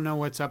 so I don't know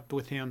what's up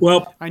with him.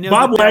 Well, I know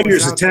Bob Wagner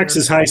is a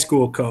Texas high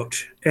school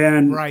coach,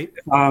 and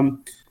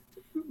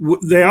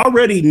they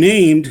already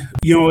named,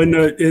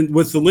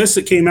 with the list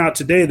that came out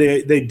today,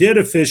 they did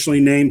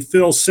officially name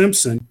Phil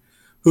Simpson,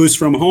 who's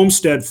from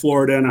Homestead,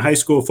 Florida, and a high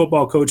school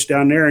football coach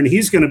down there, and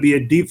he's going to be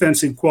a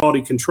defensive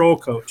quality control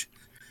coach.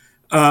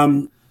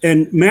 And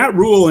Matt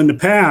Rule in the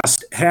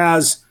past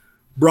has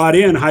brought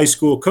in high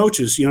school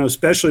coaches,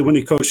 especially when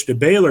he coached at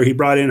Baylor, he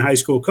brought in high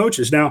school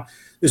coaches. Now,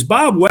 this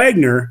Bob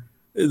Wagner,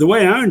 the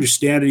way I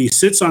understand it, he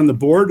sits on the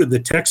board of the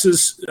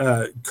Texas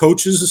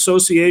Coaches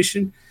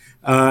Association,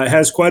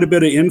 has quite a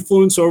bit of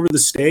influence over the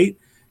state.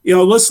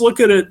 Let's look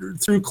at it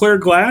through clear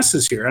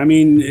glasses here. I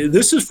mean,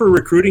 this is for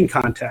recruiting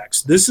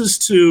contacts. This is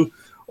to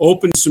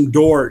open some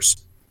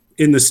doors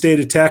in the state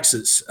of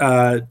Texas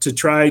to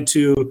try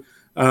to,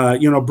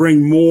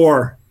 bring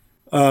more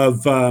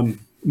of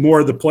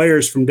the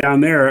players from down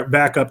there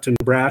back up to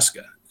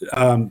Nebraska.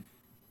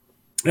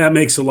 That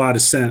makes a lot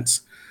of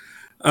sense.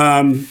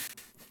 Another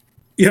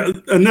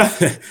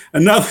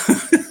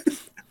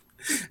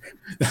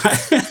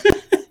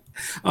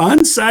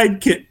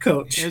onside kick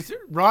coach. As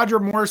Roger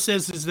Moore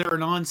says, is there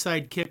an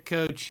onside kick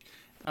coach?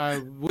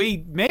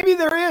 Maybe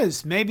there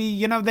is.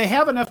 Maybe they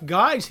have enough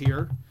guys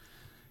here.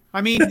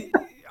 I mean,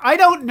 I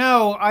don't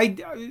know.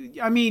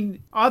 I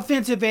mean,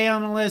 offensive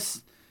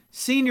analysts,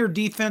 senior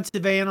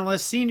defensive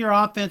analyst, senior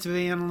offensive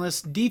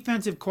analyst,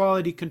 defensive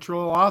quality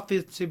control,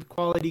 offensive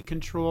quality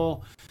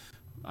control.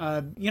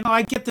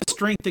 I get the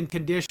strength and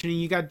conditioning.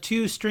 You got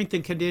 2 strength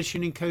and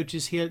conditioning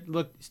coaches here.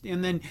 Look,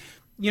 and then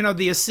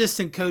the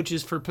assistant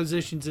coaches for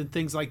positions and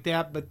things like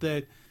that. But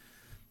did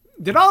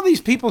all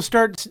these people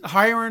start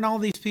hiring all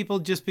these people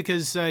just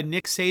because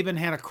Nick Saban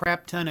had a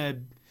crap ton of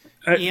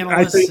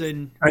analysts?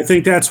 I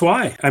think that's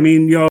why. I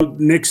mean,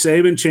 Nick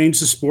Saban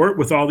changed the sport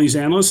with all these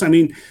analysts. I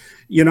mean,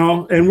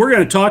 and we're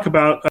going to talk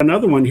about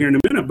another one here in a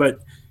minute, but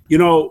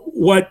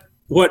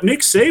what Nick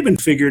Saban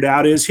figured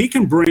out is he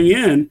can bring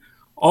in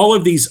all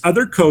of these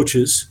other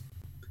coaches,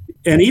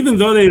 and even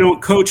though they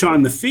don't coach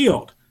on the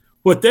field,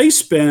 what they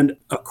spend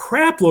a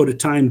crap load of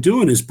time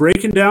doing is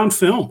breaking down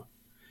film.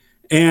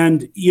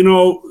 And,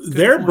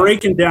 they're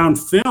breaking down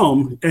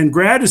film, and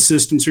grad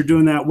assistants are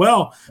doing that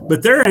well,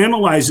 but they're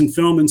analyzing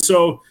film. And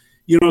so,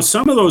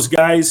 some of those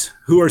guys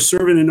who are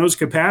serving in those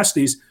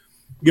capacities,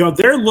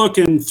 they're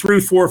looking 3,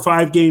 4,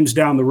 5 games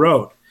down the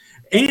road.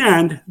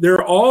 And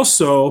they're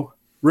also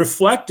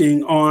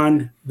reflecting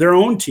on their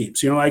own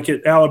teams. Like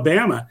at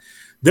Alabama,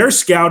 they're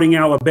scouting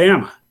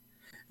Alabama,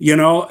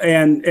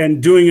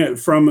 and doing it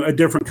from a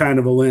different kind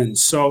of a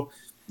lens. So,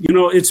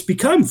 it's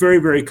become very,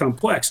 very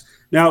complex.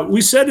 Now,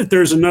 we said that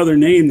there's another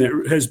name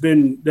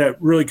that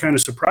really kind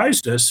of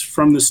surprised us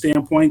from the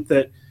standpoint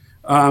that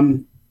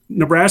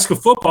Nebraska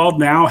football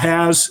now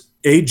has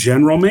a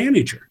general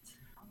manager.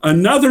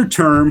 Another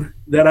term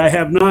that I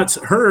have not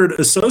heard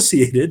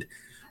associated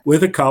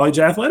with a college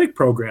athletic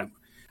program.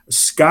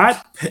 Sean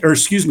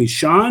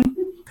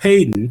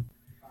Payton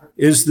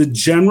is the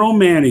general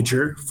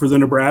manager for the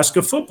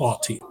Nebraska football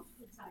team.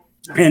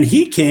 And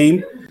he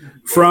came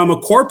from a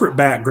corporate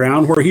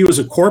background where he was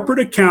a corporate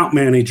account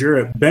manager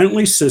at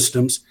Bentley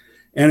Systems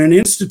and an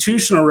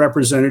institutional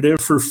representative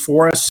for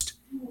Forest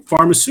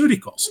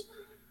Pharmaceuticals.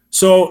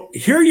 So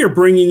here you're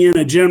bringing in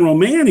a general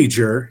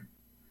manager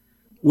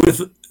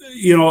with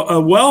a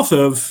wealth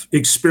of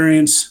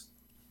experience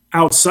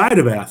outside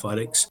of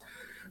athletics.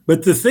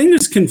 But the thing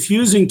that's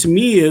confusing to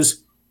me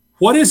is,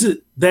 what is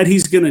it that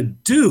he's going to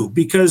do?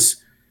 Because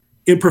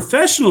in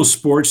professional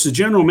sports, the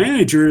general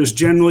manager is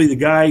generally the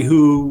guy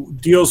who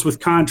deals with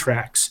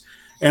contracts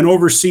and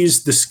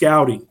oversees the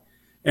scouting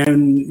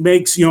and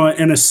makes,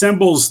 and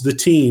assembles the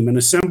team and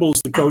assembles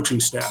the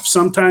coaching staff,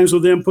 sometimes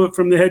with input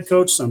from the head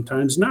coach,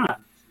 sometimes not.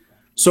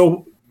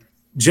 So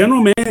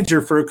general manager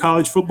for a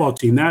college football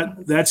team,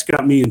 that's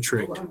got me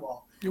intrigued.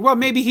 Well,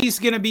 maybe he's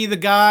going to be the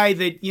guy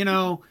that,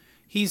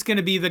 he's going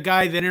to be the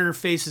guy that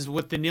interfaces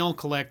with the Nil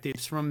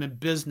collectives from a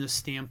business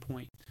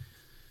standpoint.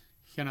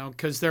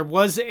 Because there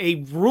was a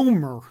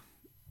rumor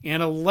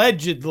and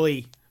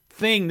allegedly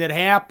thing that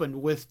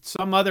happened with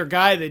some other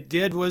guy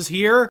that was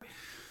here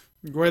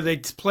where the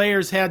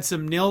players had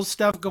some Nil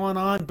stuff going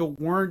on, but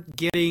weren't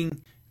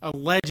getting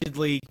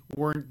allegedly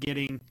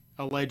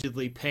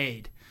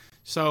paid.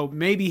 So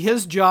maybe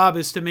his job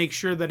is to make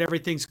sure that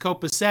everything's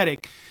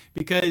copacetic,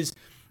 because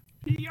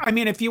I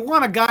mean, if you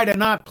want a guy to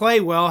not play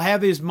well,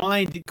 have his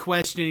mind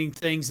questioning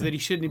things that he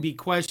shouldn't be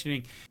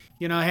questioning.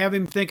 Have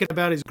him thinking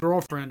about his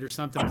girlfriend or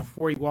something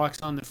before he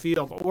walks on the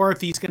field, or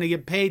if he's going to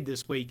get paid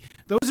this week.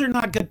 Those are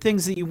not good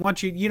things that you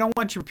don't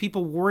want your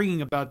people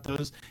worrying about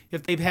those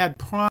if they've had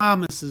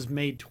promises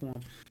made to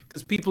them,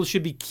 because people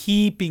should be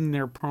keeping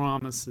their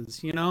promises,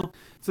 So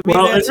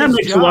well, and that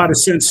makes a lot of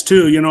sense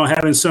too,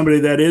 having somebody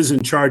that is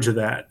in charge of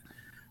that.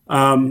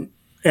 And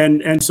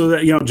so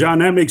that, John,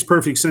 that makes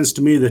perfect sense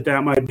to me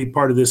that might be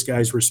part of this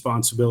guy's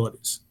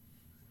responsibilities.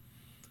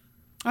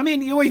 I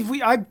mean,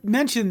 I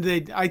mentioned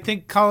that I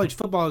think college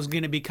football is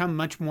going to become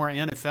much more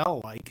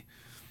NFL-like,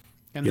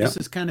 and this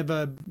is kind of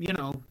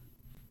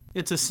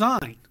it's a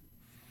sign.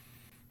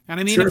 And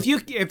I mean, sure.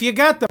 if you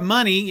got the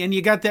money and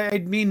you got the, I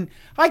mean,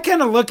 I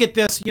kind of look at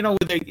this,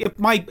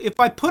 if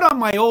I put on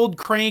my old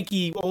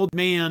cranky old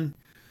man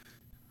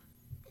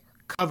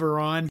cover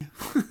on,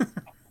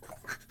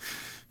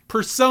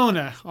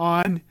 persona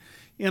on,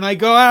 and I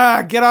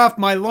go, get off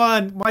my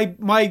lawn.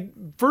 My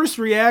first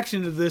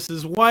reaction to this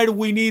is, why do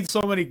we need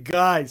so many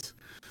guys?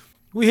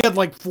 We had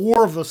like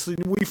 4 of us,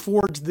 and we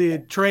forged the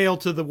trail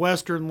to the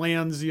Western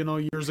lands,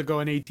 years ago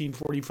in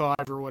 1845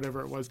 or whatever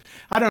it was.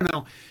 I don't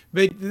know.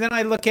 But then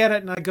I look at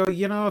it and I go,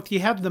 if you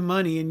have the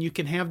money and you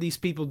can have these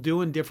people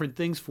doing different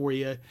things for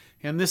you,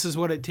 and this is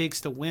what it takes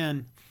to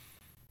win,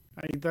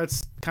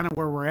 that's kind of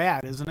where we're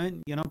at, isn't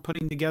it?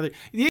 Putting together.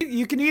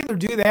 You can either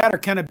do that or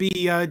kind of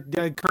be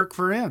Kirk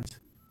Ferentz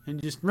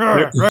and just,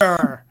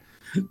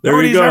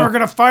 Nobody's ever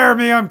going to fire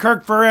me. I'm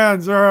Kirk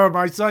Ferentz.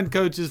 My son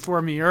coaches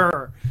for me.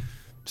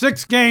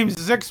 6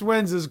 games, 6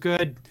 wins is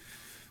good.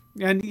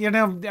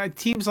 And,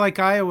 teams like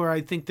Iowa,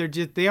 I think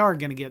they are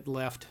going to get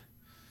left.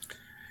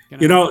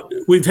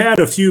 We've had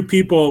a few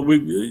people,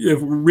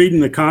 reading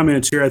the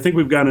comments here, I think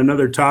we've got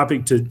another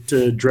topic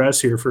to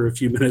address here for a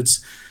few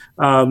minutes.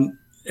 And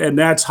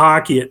that's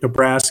hockey at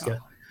Nebraska.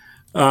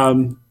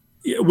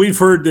 We've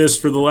heard this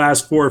for the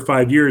last 4 or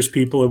 5 years.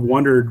 People have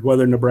wondered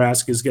whether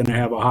Nebraska is going to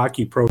have a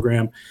hockey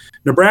program.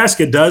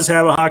 Nebraska does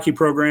have a hockey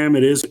program.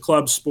 It is a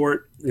club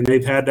sport, and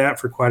they've had that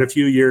for quite a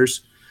few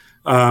years.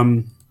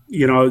 They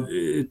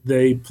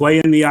play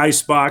in the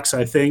ice box,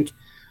 I think,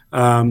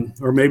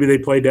 or maybe they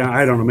play down.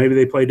 I don't know. Maybe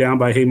they play down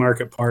by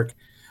Haymarket Park.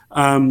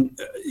 Do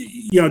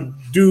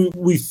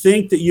we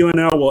think that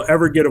UNL will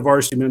ever get a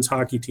varsity men's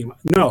hockey team?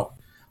 No,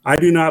 I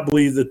do not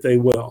believe that they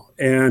will.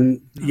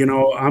 And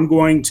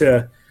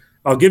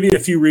I'll give you a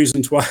few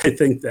reasons why I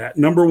think that.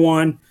 Number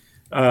one,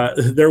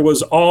 there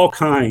was all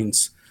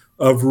kinds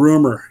of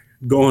rumor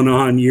going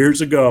on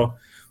years ago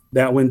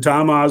that when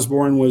Tom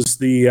Osborne was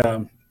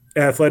the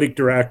athletic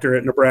director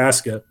at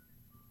Nebraska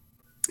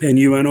and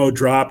UNO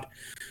dropped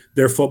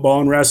their football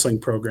and wrestling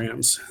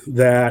programs,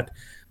 that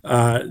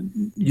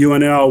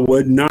UNL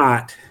would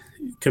not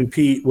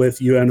compete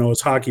with UNO's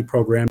hockey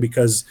program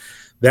because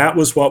that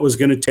was what was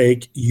going to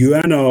take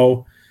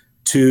UNO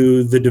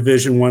to the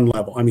Division I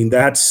level. I mean,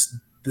 that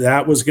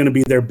was going to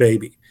be their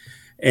baby.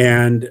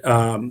 And,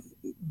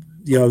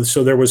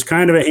 so there was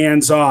kind of a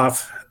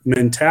hands-off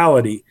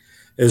mentality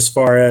as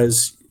far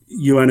as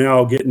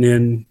UNL getting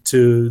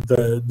into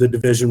the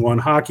Division I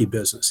hockey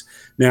business.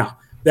 Now,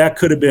 that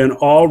could have been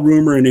all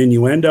rumor and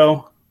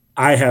innuendo.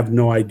 I have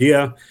no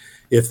idea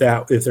if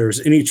there's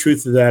any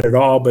truth to that at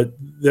all, but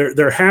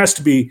there has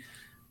to be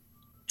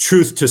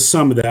truth to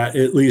some of that,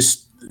 at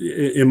least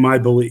in my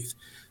belief.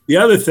 The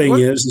other thing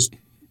is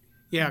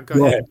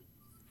go ahead.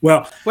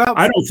 Well,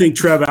 I don't think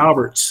Trev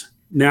Alberts,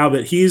 now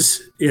that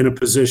he's in a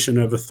position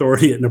of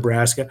authority at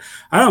Nebraska,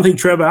 I don't think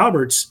Trev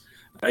Alberts,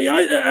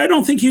 I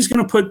don't think he's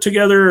going to put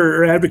together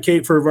or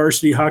advocate for a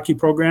varsity hockey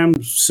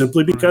program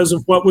simply because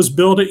of what was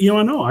built at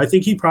UNO. I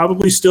think he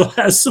probably still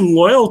has some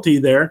loyalty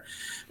there.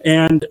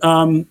 And,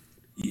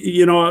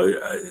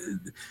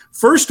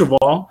 first of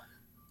all,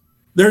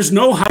 there's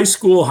no high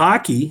school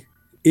hockey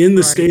in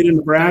the state of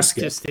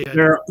Nebraska.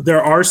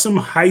 There are some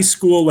high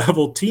school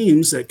level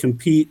teams that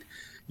compete,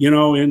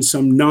 in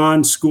some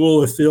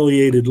non-school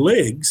affiliated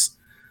leagues.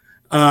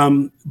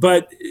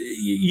 But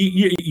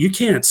you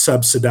can't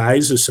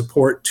subsidize or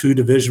support 2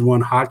 Division I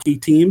hockey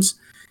teams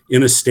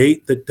in a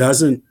state that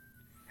doesn't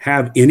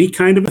have any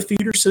kind of a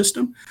feeder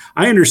system.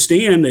 I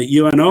understand that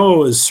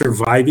UNO is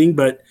surviving,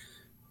 but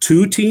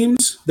 2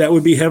 teams that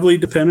would be heavily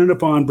dependent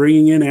upon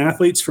bringing in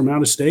athletes from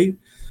out of state.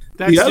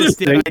 That's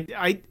just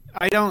it.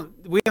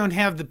 We don't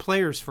have the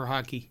players for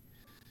hockey.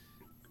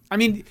 I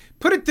mean,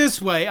 put it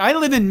this way. I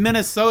live in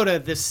Minnesota,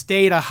 the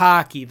state of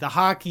hockey, the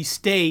hockey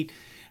state.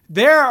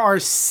 There are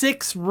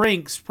 6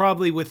 rinks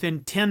probably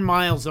within 10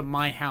 miles of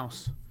my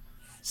house.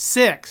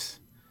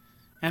 6.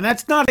 And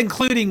that's not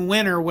including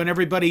winter when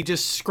everybody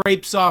just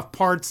scrapes off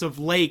parts of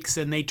lakes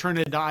and they turn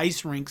it into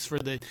ice rinks for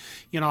the,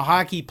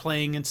 hockey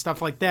playing and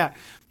stuff like that.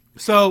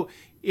 So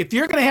if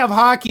you're going to have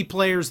hockey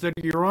players that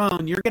are your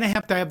own, you're going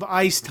to have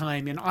ice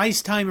time. And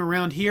ice time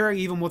around here,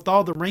 even with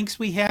all the rinks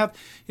we have,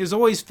 is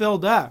always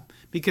filled up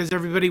because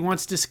everybody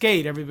wants to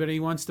skate. Everybody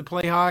wants to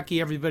play hockey.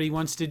 Everybody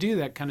wants to do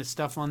that kind of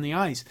stuff on the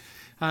ice.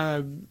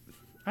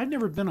 I've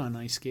never been on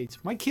ice skates.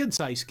 My kids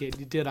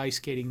did ice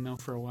skating though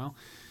for a while.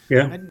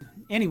 Yeah.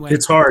 Anyway,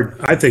 It's hard.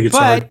 I think it's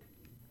hard.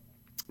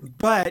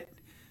 But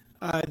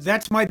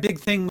that's my big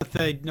thing with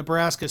the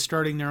Nebraska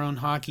starting their own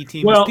hockey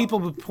team. Well, As people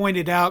have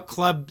pointed out,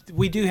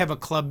 we do have a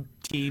club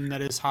team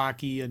that is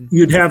hockey, and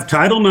you'd have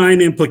Title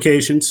IX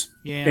implications.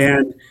 Yeah.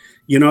 And,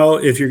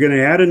 if you're going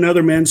to add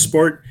another men's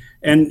sport,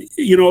 and,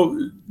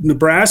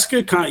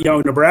 Nebraska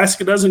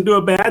doesn't do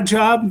a bad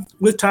job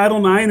with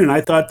Title IX. And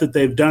I thought that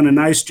they've done a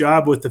nice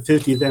job with the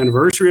 50th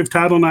anniversary of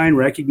Title IX,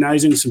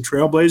 recognizing some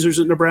trailblazers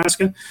at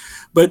Nebraska.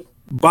 But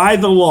by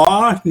the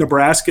law,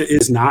 Nebraska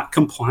is not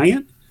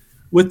compliant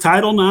with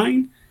Title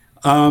IX.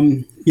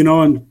 And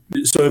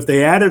so if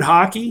they added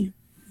hockey,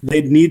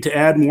 they'd need to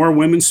add more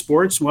women's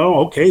sports. Well,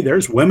 okay,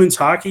 there's women's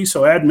hockey,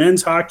 so add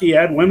men's hockey,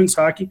 add women's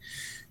hockey.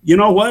 You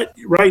know what?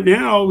 Right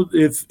now,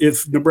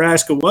 if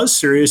Nebraska was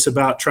serious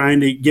about trying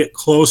to get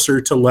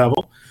closer to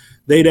level,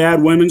 they'd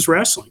add women's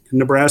wrestling.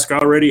 Nebraska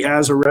already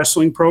has a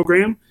wrestling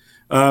program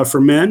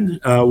for men.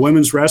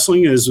 Women's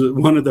wrestling is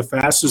one of the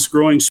fastest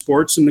growing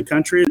sports in the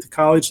country at the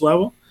college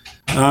level.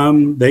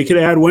 They could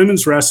add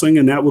women's wrestling,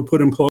 and that would put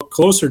them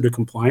closer to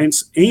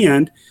compliance.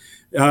 And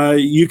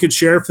you could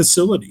share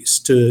facilities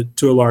to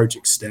a large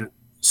extent.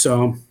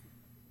 So,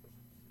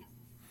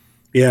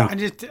 yeah.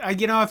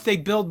 If they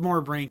build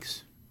more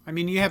rinks, I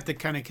mean, you have to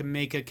kind of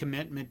make a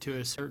commitment to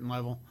a certain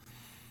level.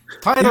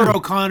 Tyler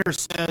O'Connor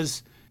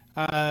says,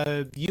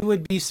 you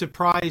would be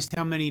surprised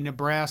how many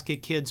Nebraska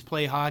kids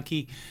play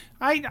hockey.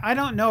 I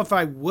don't know if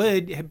I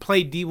would have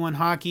played D1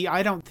 hockey.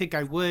 I don't think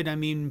I would. I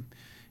mean,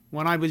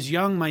 when I was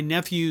young, my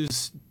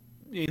nephews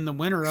in the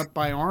winter up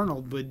by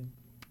Arnold would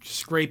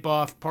scrape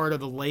off part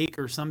of the lake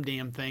or some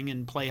damn thing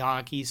and play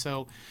hockey.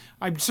 So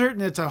I'm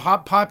certain it's a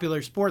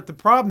popular sport. The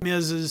problem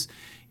is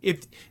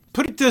if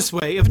put it this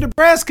way, if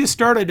Nebraska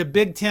started a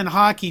Big Ten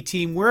hockey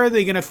team, where are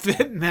they going to fit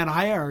in that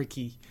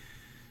hierarchy?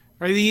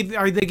 Are they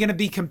going to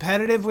be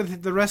competitive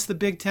with the rest of the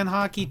Big Ten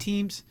hockey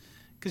teams?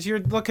 Because you're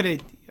looking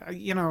at,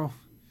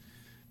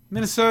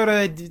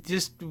 Minnesota,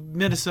 just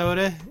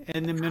Minnesota,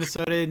 and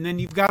then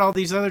you've got all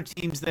these other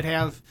teams that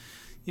have,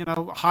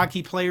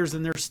 hockey players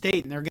in their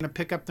state, and they're going to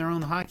pick up their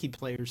own hockey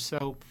players.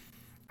 So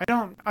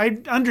I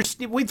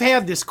understand. We've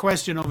had this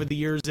question over the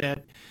years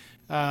at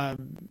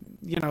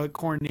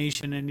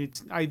Coronation,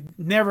 and I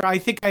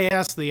think I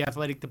asked the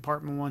athletic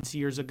department once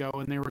years ago,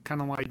 and they were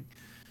kind of like,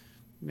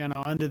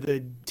 under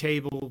the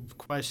table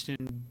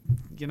question,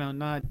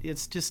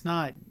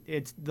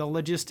 the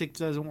logistics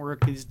doesn't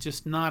work. It's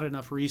just not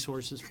enough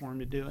resources for them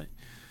to do it.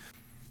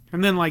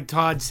 And then, like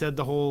Todd said,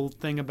 the whole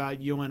thing about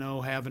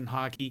UNO having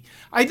hockey.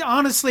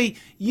 Honestly,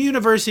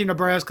 University of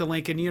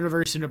Nebraska-Lincoln,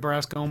 University of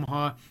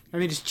Nebraska-Omaha, I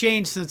mean, it's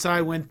changed since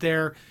I went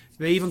there.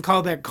 They even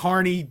call that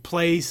Kearney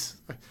Place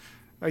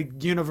a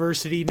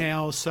university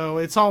now, so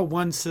it's all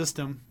one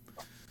system.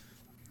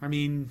 I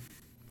mean,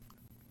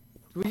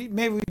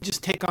 maybe we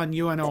just take on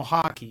UNO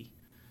hockey.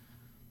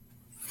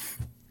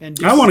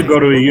 I want to go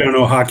to a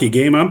UNO hockey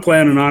game. I'm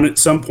planning on it at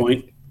some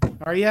point.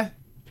 Are you?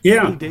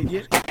 Yeah.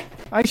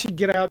 I should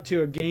get out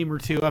to a game or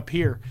two up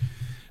here.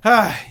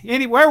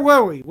 Where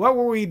were we? What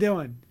were we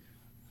doing?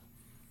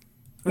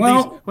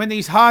 When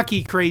these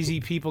hockey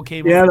crazy people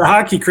came over. The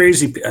hockey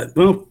crazy.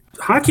 Well,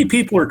 hockey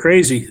people are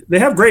crazy. They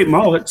have great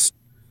mullets.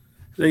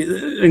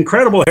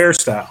 Incredible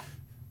hairstyle.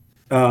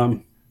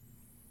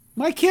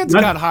 My kids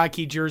got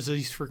hockey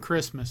jerseys for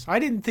Christmas. I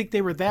didn't think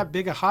they were that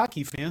big of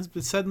hockey fans,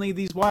 but suddenly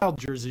these Wild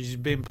jerseys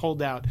have been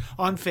pulled out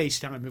on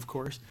FaceTime, of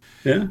course.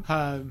 Yeah.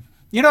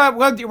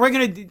 Well, we're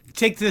going to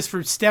take this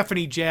from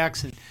Stephanie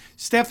Jackson.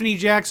 Stephanie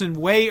Jackson,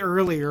 way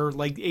earlier,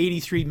 like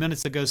 83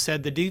 minutes ago,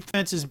 said the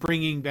defense is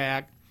bringing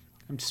back,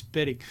 I'm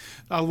spitting,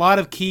 a lot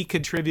of key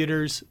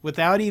contributors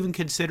without even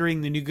considering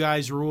the new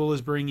guys Rule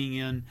is bringing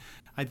in.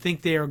 I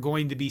think they are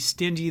going to be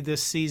stingy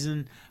this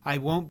season. I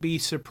won't be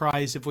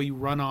surprised if we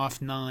run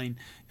off 9.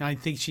 And I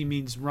think she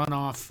means run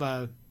off,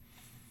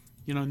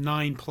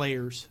 9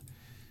 players.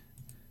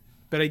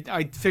 But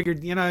I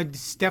figured,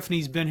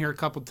 Stephanie's been here a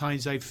couple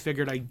times. I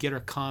figured I'd get a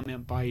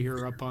comment by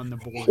her up on the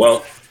board.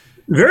 Well,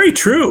 very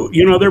true.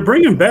 They're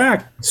bringing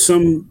back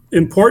some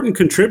important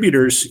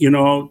contributors,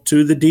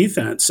 to the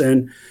defense.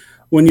 And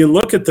when you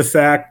look at the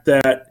fact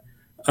that,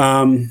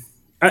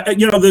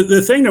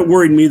 the thing that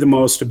worried me the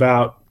most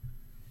about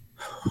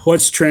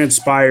what's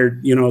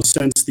transpired,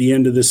 since the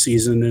end of the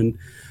season and,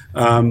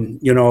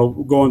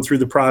 going through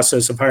the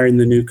process of hiring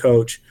the new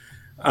coach,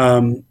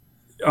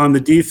 on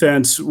the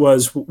defense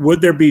was,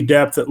 would there be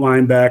depth at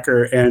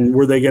linebacker, and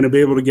were they going to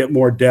be able to get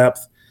more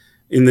depth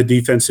in the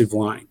defensive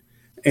line?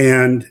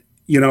 And,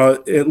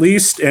 at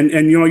least,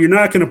 and you're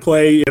not going to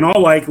play, in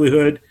all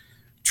likelihood,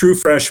 true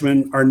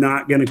freshmen are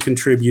not going to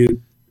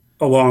contribute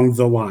along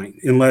the line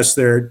unless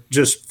they're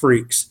just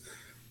freaks.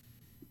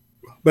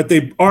 But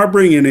they are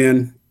bringing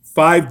in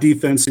 5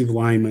 defensive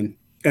linemen,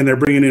 and they're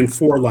bringing in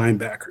 4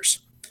 linebackers.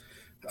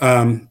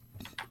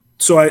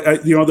 So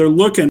they're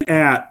looking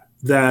at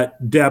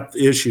that depth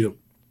issue.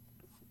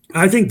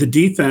 I think the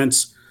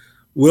defense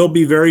will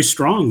be very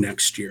strong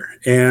next year.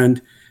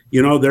 And,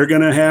 they're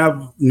going to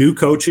have new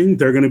coaching.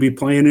 They're going to be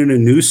playing in a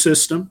new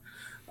system.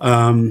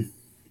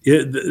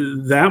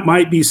 That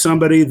might be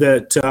somebody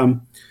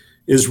that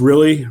is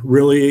really,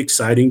 really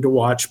exciting to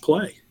watch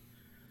play.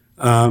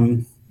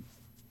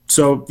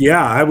 So,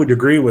 yeah, I would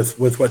agree with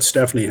what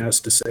Stephanie has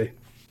to say.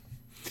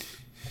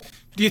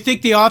 Do you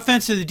think the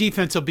offense or the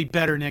defense will be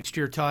better next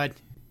year, Todd?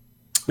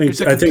 I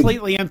think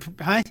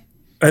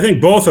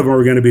both of them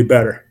are going to be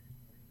better.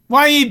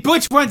 Why?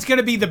 Which one's going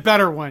to be the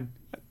better one?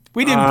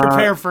 We didn't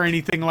prepare for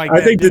anything like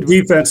that. I think the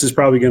defense is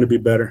probably going to be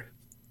better.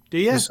 Do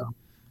you? So,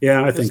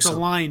 yeah, I think it's so. the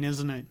line,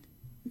 isn't it?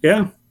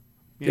 Yeah.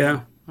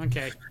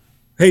 Okay.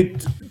 Hey,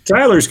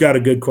 Tyler's got a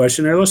good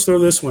question there. Let's throw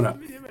this one up.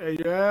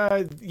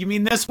 You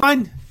mean this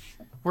one?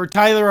 Where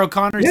Tyler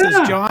O'Connor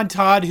says, John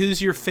Todd,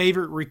 who's your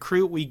favorite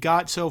recruit we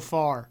got so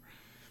far?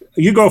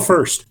 You go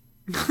first.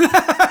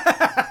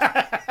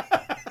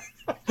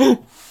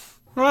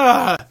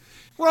 Well,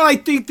 I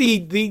think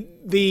the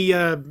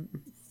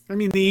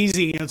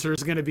easy answer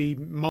is going to be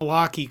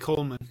Malachi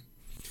Coleman,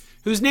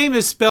 whose name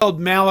is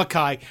spelled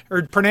Malachi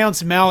or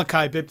pronounced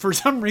Malachi, but for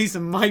some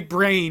reason my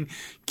brain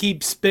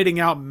keeps spitting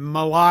out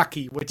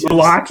Malachi, which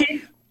Malachi?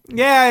 is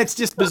yeah, it's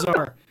just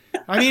bizarre.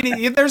 I mean,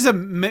 if there's a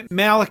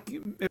Malachi,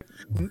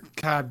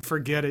 God,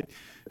 forget it.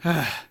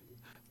 Being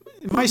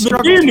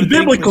the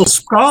biblical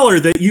scholar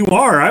that you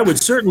are, I would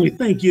certainly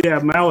think you'd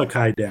have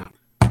Malachi down.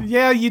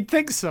 Yeah, you'd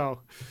think so.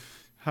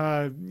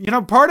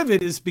 Part of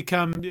it is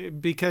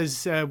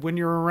because when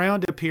you're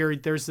around up here,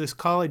 there's this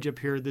college up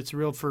here that's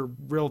for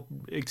real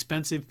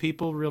expensive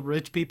people, real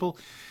rich people.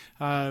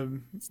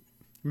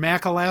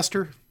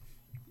 Macalaster.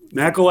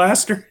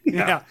 Macalaster?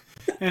 Yeah.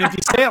 And if you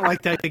say it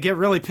like that, they get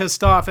really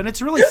pissed off, and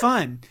it's really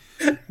fun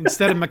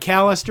instead of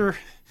McAllister.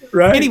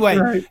 Right.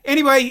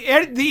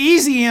 Anyway, the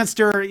easy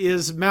answer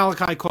is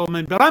Malachi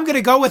Coleman, but I'm going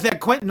to go with that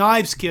Quentin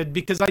Ives kid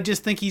because I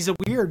just think he's a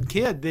weird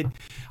kid. The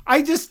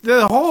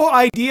whole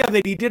idea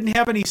that he didn't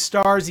have any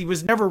stars, he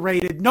was never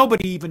rated,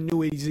 nobody even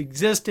knew he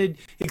existed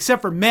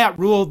except for Matt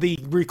Rule, the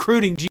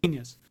recruiting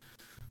genius.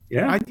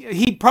 Yeah.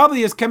 He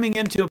probably is coming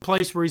into a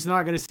place where he's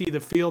not going to see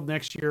the field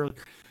next year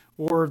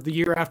or the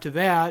year after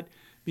that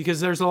because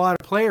there's a lot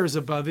of players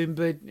above him.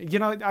 But,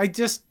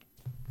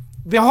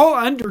 the whole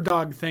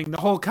underdog thing,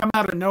 the whole come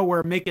out of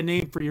nowhere, make a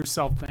name for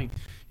yourself thing,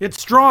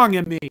 it's strong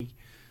in me,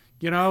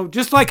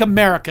 just like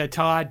America,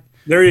 Todd.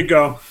 There you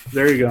go.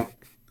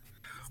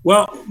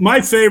 Well,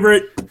 my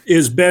favorite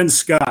is Ben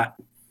Scott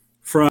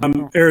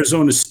from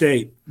Arizona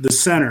State, the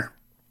center,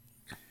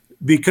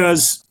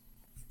 because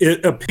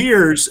it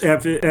appears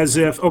as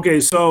if,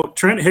 so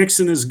Trent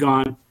Hickson is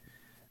gone.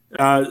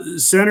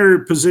 Center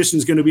position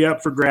is going to be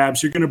up for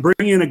grabs. You're going to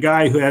bring in a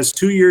guy who has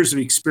 2 years of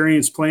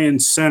experience playing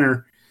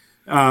center,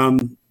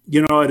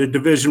 at a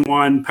Division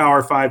I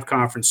Power 5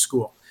 conference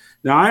school.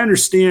 Now, I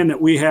understand that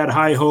we had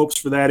high hopes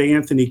for that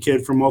Anthony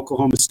kid from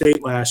Oklahoma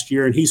State last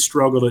year, and he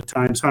struggled at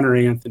times, Hunter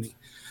Anthony.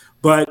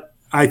 But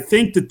I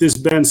think that this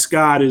Ben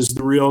Scott is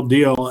the real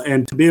deal,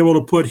 and to be able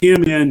to put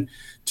him in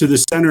to the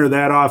center of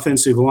that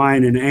offensive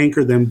line and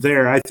anchor them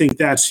there, I think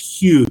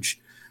that's huge.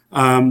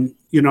 I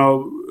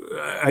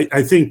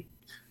think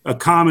a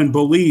common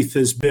belief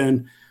has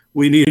been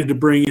we needed to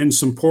bring in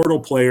some portal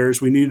players.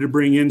 We needed to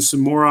bring in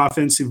some more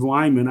offensive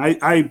linemen.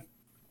 I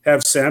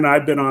have said,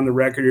 I've been on the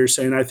record here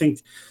saying I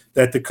think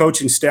that the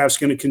coaching staff is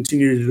going to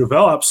continue to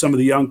develop some of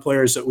the young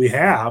players that we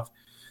have.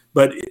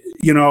 But,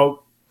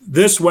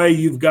 this way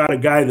you've got a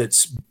guy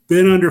that's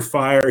been under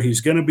fire.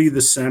 He's going to be the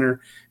center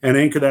and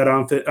anchor that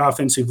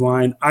offensive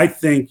line. I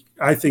think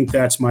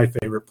that's my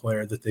favorite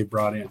player that they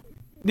brought in.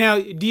 Now,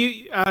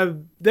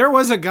 there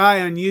was a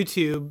guy on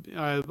YouTube.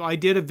 I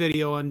did a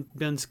video on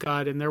Ben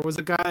Scott, and there was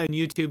a guy on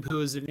YouTube who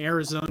was an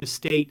Arizona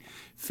State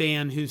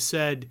fan who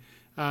said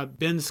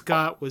Ben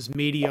Scott was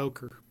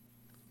mediocre.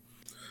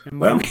 And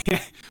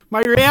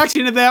my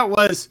reaction to that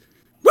was,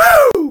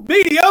 woo,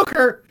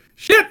 mediocre.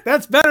 Shit,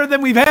 that's better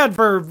than we've had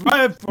for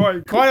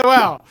quite a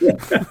while.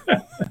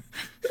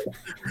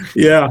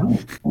 Yeah.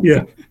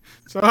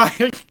 So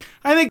I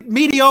think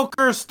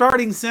mediocre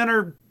starting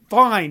center,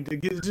 fine.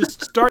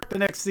 Just start the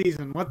next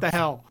season. What the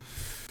hell?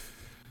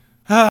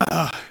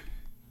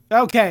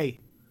 Okay.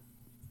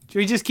 Should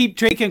we just keep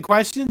taking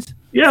questions?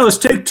 Yeah, let's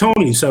take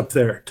Tony's up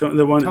there.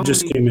 The one that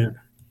just came in.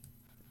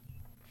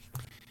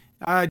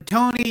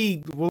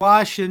 Tony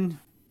Wlashin.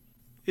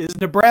 Is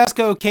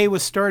Nebraska okay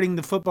with starting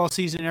the football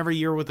season every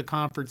year with a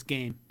conference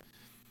game?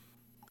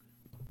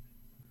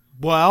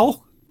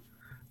 Well,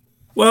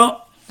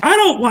 I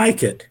don't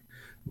like it,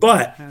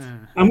 but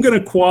I'm going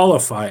to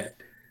qualify it.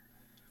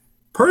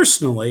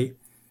 Personally,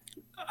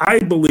 I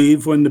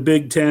believe when the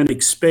Big Ten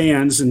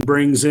expands and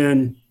brings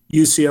in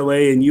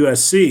UCLA and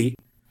USC,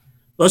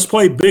 let's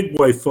play big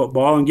boy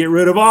football and get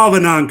rid of all the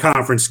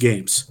non-conference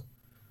games.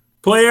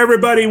 Play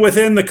everybody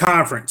within the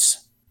conference.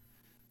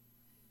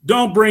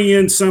 Don't bring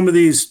in some of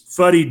these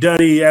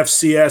fuddy-duddy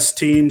FCS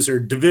teams or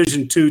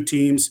Division II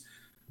teams.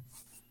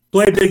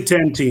 Play Big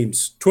Ten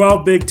teams,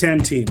 12 Big Ten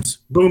teams.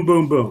 Boom,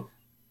 boom, boom.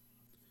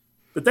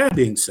 But that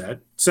being said,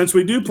 since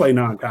we do play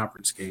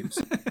non-conference games,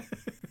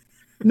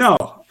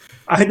 no,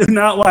 I do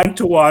not like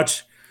to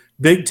watch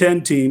Big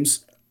Ten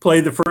teams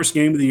play the first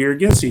game of the year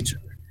against each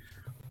other.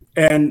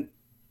 And,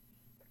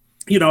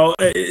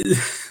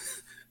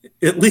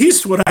 at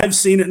least what I've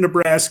seen at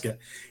Nebraska,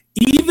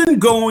 even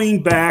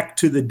going back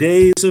to the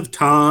days of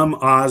Tom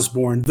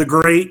Osborne, the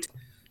great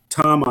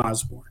Tom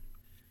Osborne,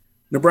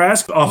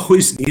 Nebraska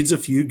always needs a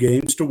few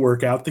games to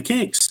work out the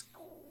kinks.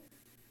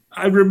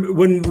 I remember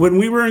when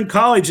we were in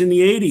college in the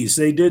 80s,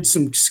 they did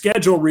some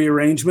schedule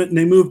rearrangement and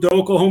they moved the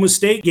Oklahoma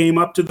State game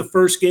up to the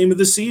first game of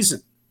the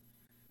season.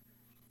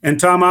 And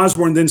Tom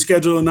Osborne then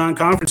scheduled a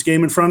non-conference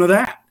game in front of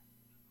that.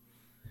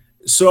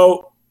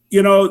 So,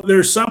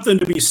 there's something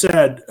to be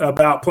said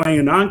about playing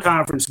a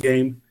non-conference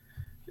game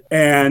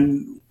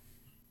and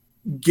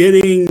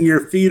getting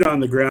your feet on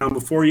the ground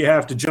before you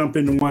have to jump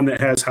into one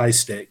that has high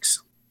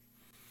stakes.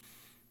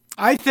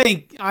 I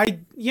think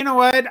you know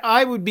what?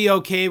 I would be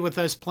okay with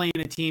us playing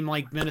a team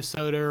like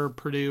Minnesota or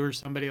Purdue or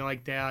somebody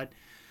like that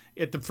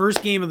at the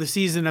first game of the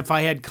season if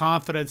I had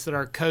confidence that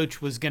our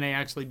coach was going to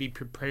actually be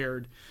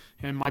prepared.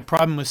 And my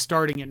problem with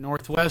starting at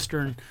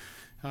Northwestern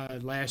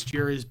last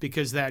year is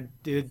because that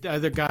the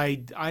other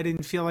guy, I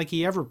didn't feel like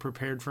he ever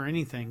prepared for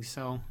anything.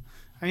 So,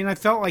 I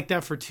felt like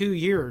that for 2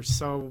 years.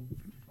 So,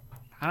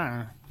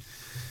 I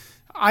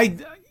don't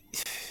know.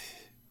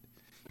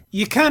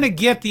 You kind of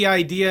get the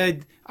idea.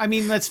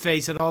 Let's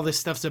face it, all this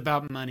stuff's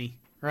about money,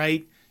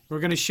 right? We're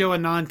going to show a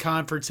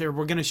non-conference here.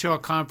 We're going to show a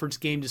conference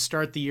game to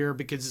start the year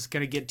because it's going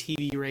to get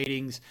TV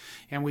ratings.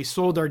 And we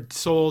sold our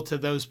soul to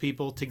those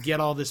people to get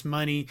all this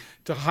money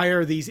to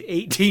hire these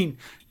 18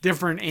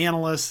 different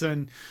analysts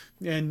and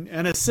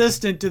an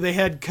assistant to the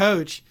head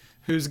coach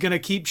who's going to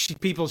keep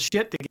people's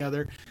shit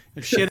together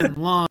and shit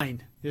in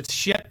line. It's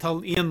shit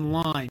in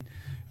line.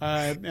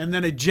 And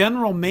then a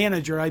general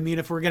manager.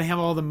 If we're going to have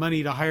all the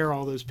money to hire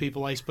all those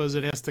people, I suppose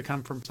it has to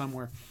come from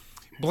somewhere.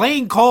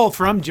 Blaine Cole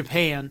from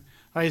Japan.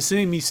 I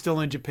assume he's still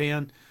in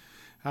Japan.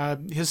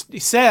 He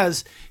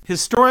says,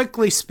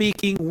 historically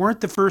speaking,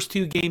 weren't the first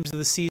 2 games of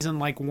the season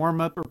like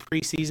warm-up or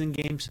preseason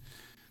games?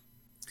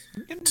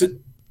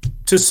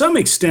 To some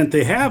extent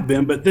they have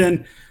been, but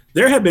then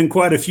there have been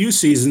quite a few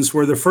seasons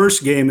where the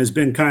first game has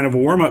been kind of a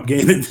warm-up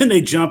game and then they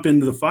jump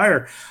into the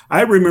fire.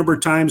 I remember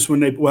times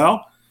when they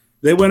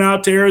went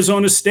out to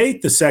Arizona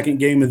State the second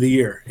game of the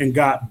year and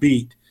got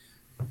beat.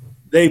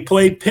 They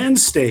played Penn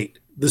State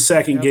the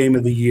second game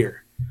of the year.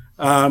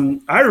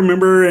 I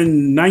remember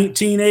in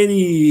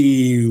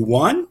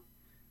 1981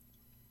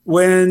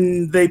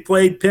 when they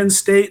played Penn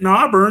State and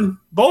Auburn,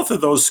 both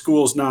of those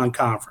schools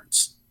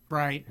non-conference.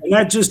 Right. And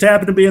that just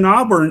happened to be an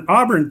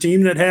Auburn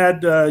team that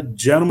had a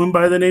gentleman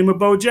by the name of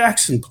Bo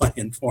Jackson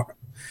playing for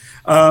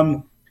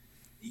them.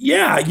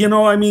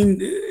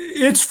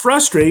 It's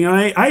frustrating.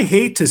 I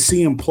hate to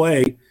see them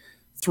play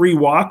 3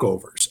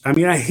 walkovers.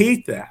 I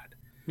hate that.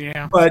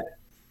 Yeah. But,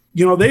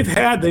 they've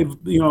at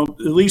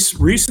least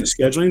recent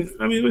scheduling.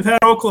 We've had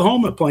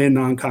Oklahoma playing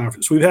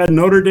non-conference. We've had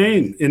Notre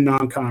Dame in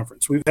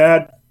non-conference. We've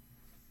had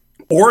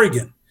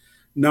Oregon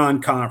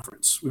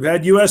non-conference. We've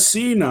had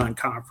USC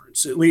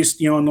non-conference, at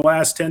least, in the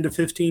last 10 to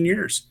 15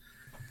 years.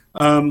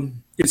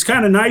 It's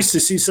kind of nice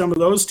to see some of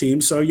those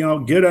teams. So,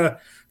 get a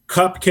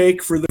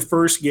cupcake for the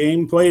first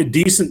game, play a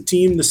decent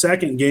team the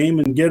second game,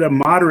 and get a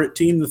moderate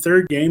team the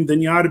third game,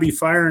 then you ought to be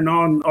firing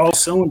on all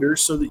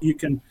cylinders so that you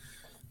can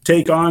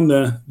take on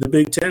the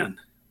Big Ten.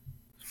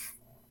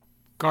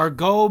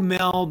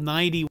 Gargomel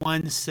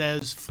 91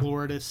 says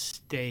Florida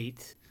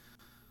State.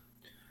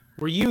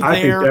 Were you there?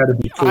 I think that'd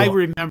be cool. I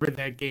remember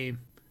that game.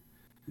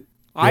 Yeah.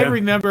 I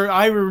remember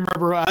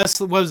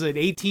us. What was it?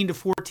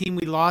 18-14.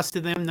 We lost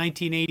to them.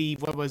 1980.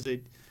 What was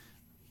it?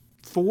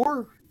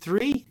 4,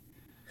 3.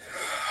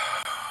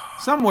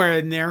 Somewhere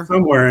in there.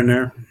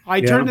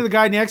 I turned to the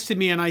guy next to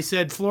me and I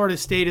said, Florida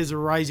State is a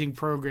rising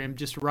program,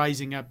 just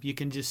rising up. You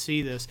can just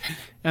see this.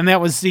 And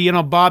that was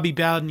Bobby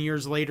Bowden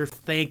years later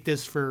thanked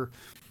us for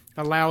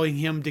allowing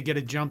him to get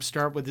a jump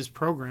start with his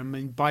program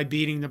and by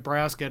beating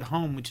Nebraska at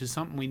home, which is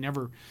something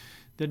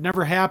that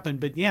never happened.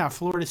 But yeah,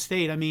 Florida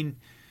State.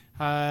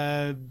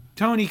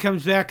 Tony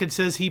comes back and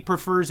says he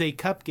prefers a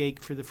cupcake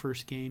for the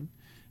first game.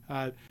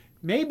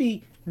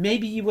 Maybe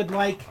you would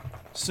like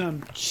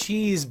some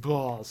cheese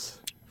balls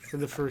for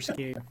the first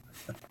game.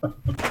 I'll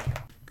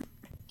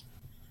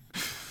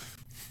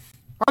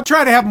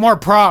try to have more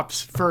props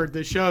for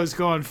the shows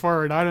going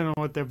forward. I don't know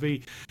what they'll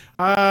be.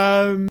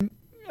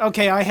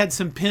 Okay, I had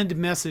some pinned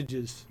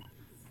messages.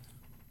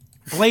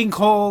 Blaine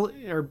Cole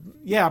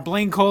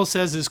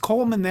says, is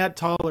Coleman that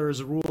tall or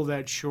is Rule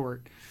that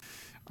short?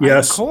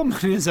 Yes.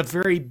 Coleman is a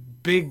very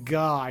big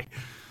guy.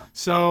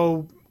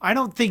 So I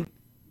don't think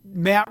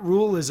Matt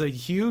Rule is a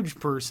huge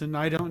person.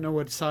 I don't know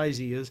what size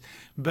he is.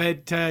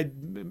 But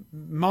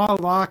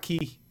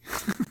Malaki,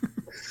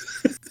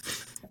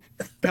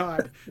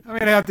 God, I'm going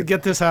to have to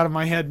get this out of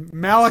my head.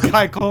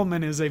 Malachi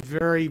Coleman is a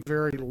very,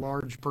 very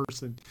large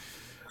person.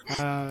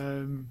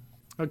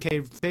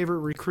 Okay, favorite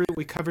recruit,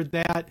 we covered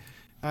that.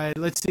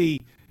 Let's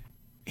see.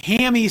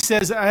 Hammy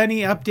says, any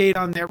update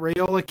on that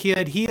Raiola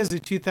kid? He is a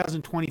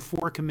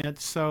 2024 commit,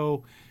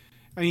 so,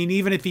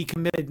 even if he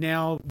committed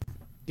now,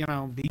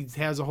 he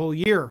has a whole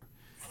year.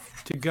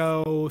 to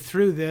go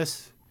through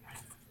this.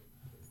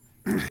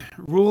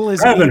 Rule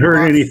is. I haven't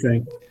heard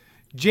anything.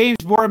 James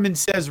Boardman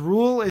says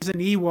Rule is an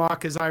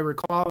Ewok, as I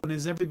recall, and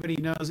as everybody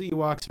knows,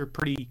 Ewoks are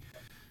pretty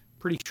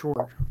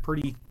short,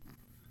 pretty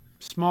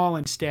small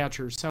in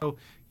stature. So,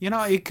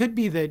 it could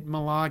be that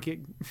Malak,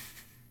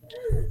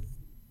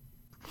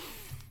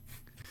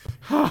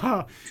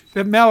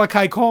 that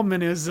Malachi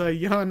Coleman is,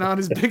 not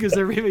as big as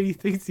everybody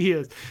thinks he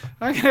is.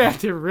 I'm going to have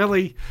to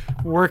really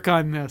work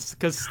on this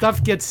because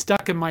stuff gets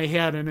stuck in my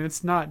head and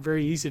it's not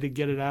very easy to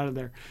get it out of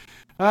there.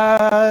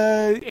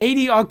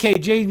 80, okay,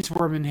 James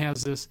Foreman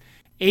has this.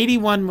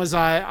 81 was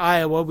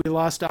Iowa. We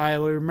lost to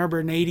Iowa. Remember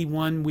in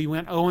 81, we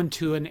went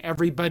 0-2 and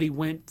everybody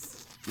went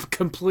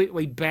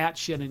completely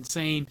batshit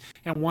insane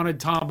and wanted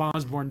Tom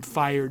Osborne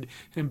fired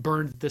and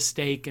burned at the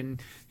stake and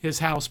his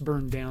house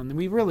burned down. And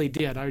we really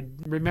did. I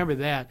remember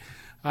that.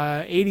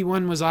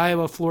 81 was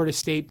Iowa, Florida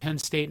State, Penn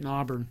State, and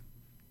Auburn.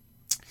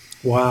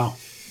 Wow.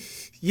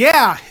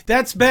 Yeah,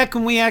 that's back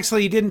when we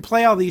actually didn't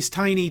play all these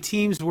tiny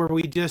teams where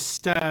we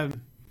just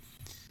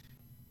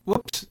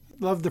whoops,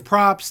 love the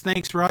props.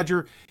 Thanks,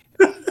 Roger.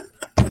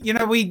 The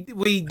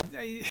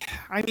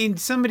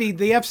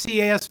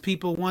FCS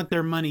people want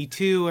their money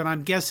too, and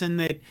I'm guessing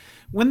that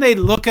when they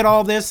look at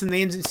all this and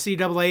the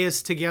NCAA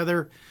is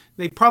together,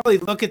 they probably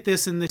look at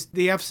this and the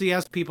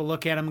FCS people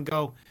look at them and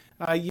go,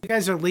 you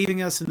guys are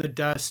leaving us in the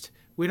dust.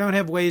 We don't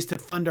have ways to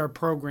fund our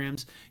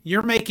programs.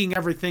 You're making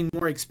everything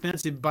more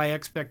expensive by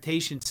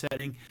expectation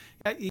setting.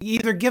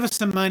 Either give us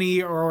some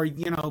money or,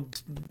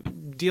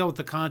 deal with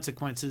the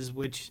consequences,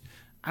 which,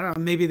 I don't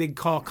know, maybe they'd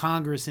call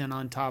Congress in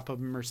on top of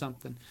them or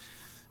something.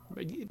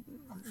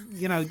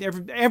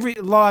 Every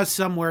law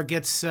somewhere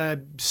gets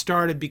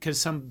started because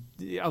some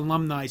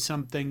alumni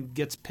something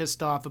gets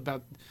pissed off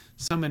about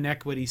some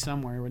inequity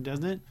somewhere,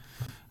 doesn't it?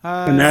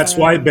 And that's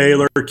why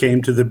Baylor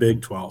came to the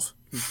Big 12.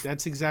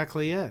 That's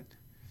exactly it.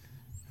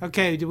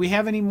 Okay, do we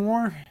have any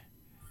more?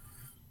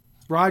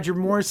 Roger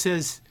Moore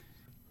says,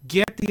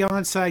 get the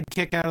onside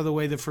kick out of the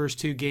way the first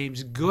two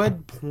games.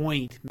 Good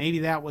point. Maybe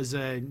that was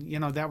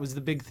that was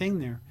the big thing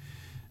there.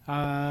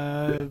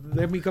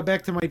 Let me go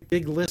back to my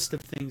big list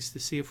of things to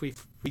see if we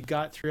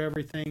got through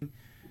everything.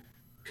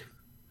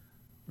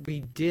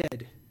 We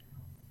did.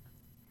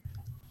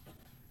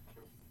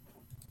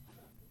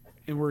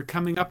 And we're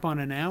coming up on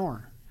an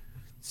hour.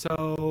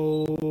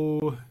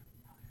 So,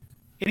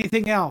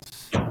 anything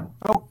else?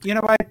 Oh, you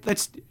know what?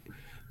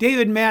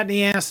 David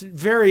Matney asked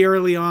very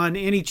early on,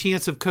 any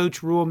chance of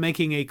Coach Rule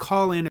making a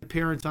call-in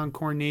appearance on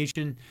Corn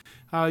Nation?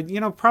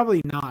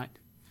 Probably not.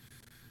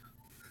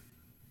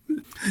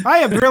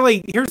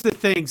 Here's the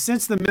thing,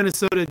 since the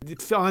Minnesota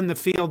on the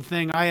field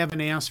thing, I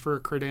haven't asked for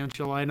a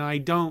credential, and I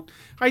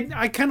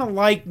kind of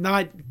like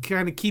not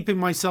kind of keeping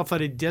myself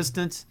at a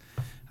distance.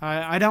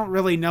 I don't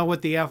really know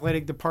what the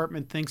athletic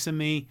department thinks of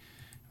me.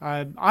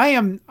 I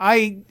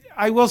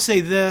will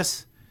say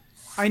this.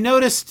 I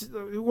noticed,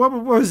 what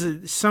was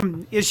it,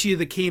 some issue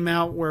that came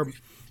out where,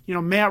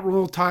 Matt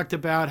Rule talked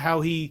about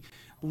how he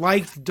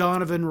liked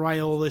Donovan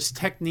Raiola's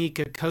technique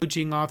of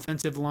coaching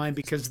offensive line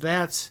because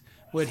that's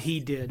what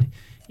he did,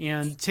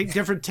 and take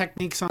different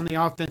techniques on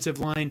the offensive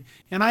line.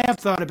 And I have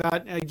thought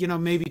about,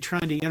 maybe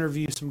trying to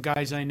interview some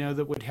guys I know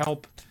that would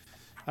help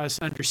us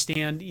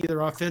understand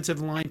either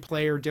offensive line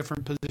play or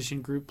different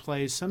position group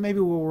plays. So maybe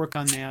we'll work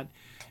on that.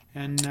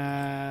 And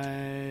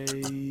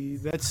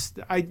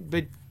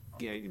but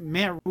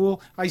Matt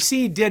Rule, I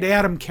see he did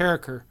Adam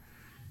Carricker,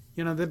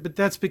 but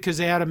that's because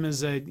Adam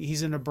he's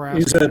a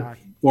Nebraska guy.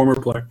 Former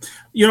player.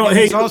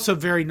 He's also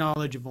very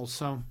knowledgeable.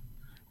 So.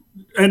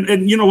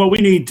 And you know what, we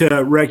need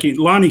to recognize,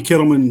 Lonnie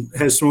Kittleman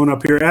has thrown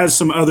up here, as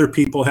some other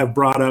people have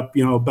brought up,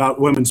 about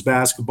women's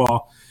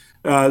basketball.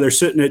 They're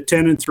sitting at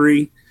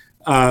 10-3.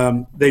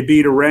 They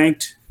beat a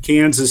ranked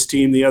Kansas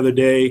team the other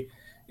day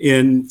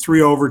in 3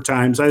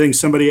 overtimes. I think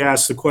somebody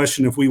asked the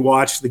question if we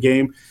watched the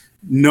game.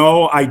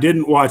 No, I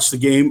didn't watch the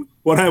game.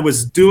 What I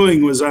was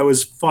doing was I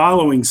was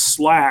following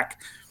Slack,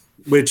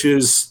 which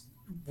is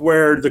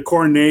where the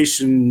Corn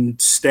Nation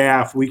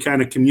staff, we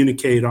kind of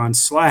communicate on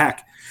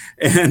Slack.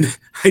 And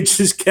I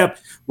just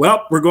kept,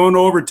 we're going to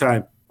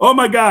overtime. Oh,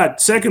 my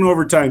God, second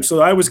overtime. So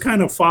I was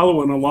kind of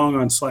following along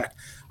on Slack.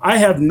 I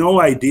have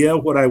no idea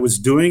what I was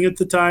doing at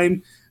the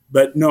time,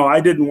 but no,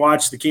 I didn't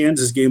watch the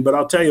Kansas game. But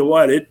I'll tell you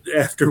what,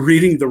 after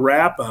reading the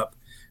wrap-up,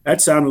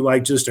 that sounded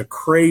like just a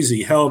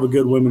crazy, hell of a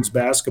good women's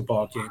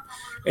basketball game.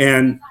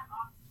 And,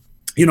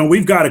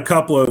 we've got a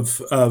couple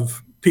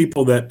of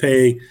people that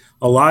pay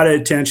a lot of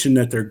attention,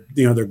 that they're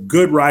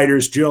good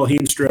writers. Jill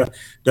Heemstra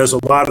does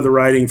a lot of the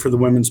writing for the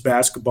women's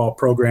basketball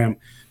program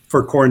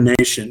for Corn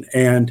Nation.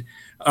 And,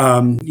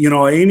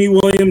 Amy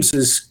Williams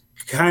is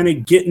kind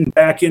of getting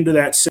back into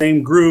that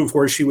same groove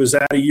where she was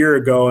at a year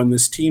ago, and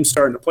this team's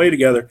starting to play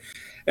together.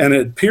 And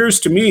it appears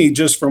to me,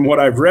 just from what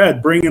I've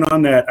read, bringing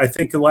on that, I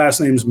think the last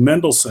name's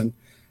Mendelson,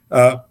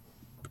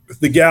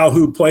 the gal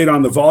who played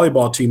on the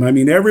volleyball team.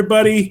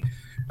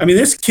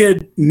 This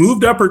kid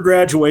moved up her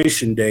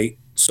graduation date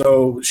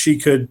so she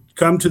could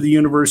come to the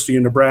University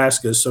of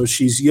Nebraska. So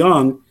she's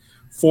young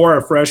for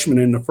a freshman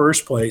in the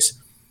first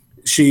place.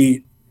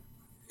 She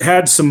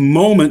had some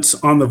moments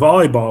on the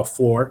volleyball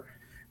floor.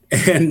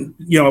 And,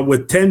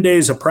 with 10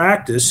 days of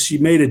practice, she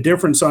made a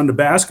difference on the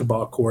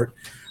basketball court.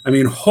 I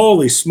mean,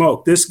 holy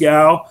smoke, this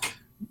gal,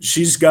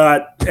 she's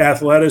got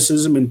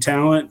athleticism and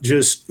talent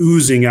just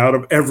oozing out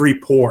of every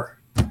pore.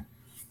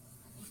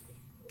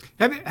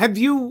 Have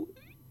you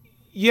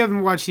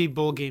haven't watched any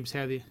bowl games,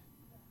 have you?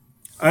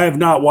 I have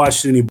not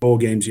watched any bowl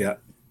games yet.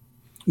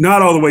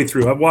 Not all the way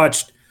through. I've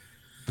watched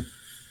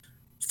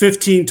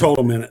 15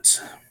 total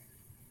minutes.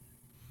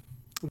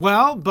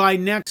 Well, by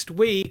next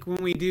week, when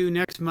we do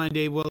next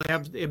Monday, we'll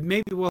have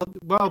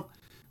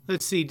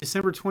let's see,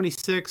 December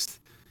 26th.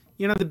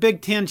 The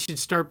Big Ten should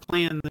start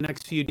playing the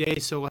next few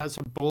days, so we'll have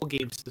some bowl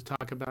games to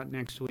talk about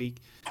next week.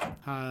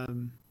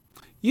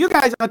 You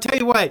guys, I'll tell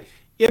you what,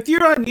 if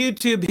you're on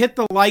YouTube, hit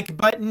the like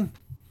button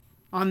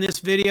on this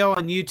video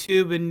on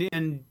YouTube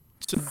and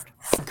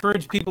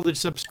encourage people to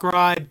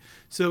subscribe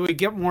so we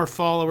get more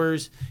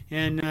followers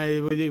and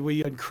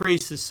we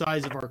increase the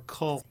size of our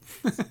cult.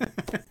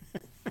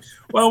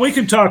 Well, we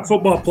can talk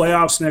football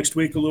playoffs next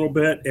week a little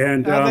bit,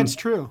 and that's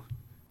true.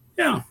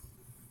 Yeah,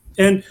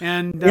 and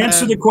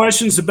answer the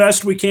questions the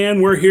best we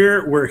can. We're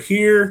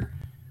here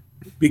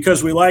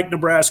because we like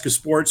Nebraska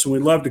sports and we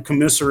love to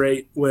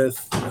commiserate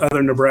with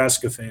other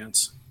Nebraska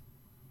fans.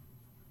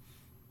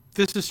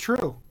 This is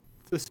true.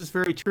 This is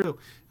very true.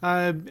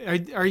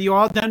 Are you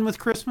all done with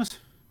Christmas?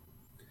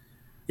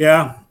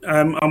 Yeah,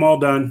 I'm all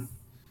done.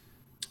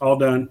 All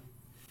done.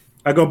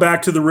 I go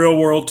back to the real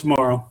world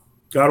tomorrow.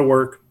 Got to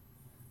work.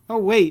 Oh,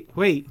 wait.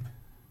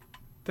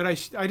 I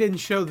didn't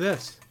show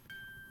this.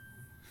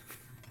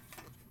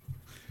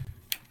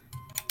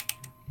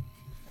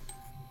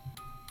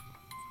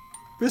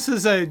 This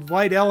is a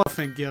white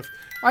elephant gift.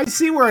 I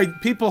see where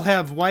people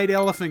have white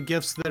elephant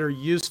gifts that are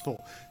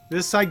useful.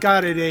 This I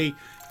got at a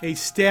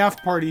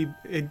staff party.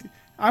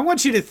 I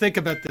want you to think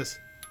about this.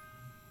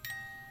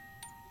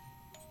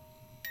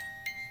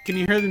 Can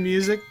you hear the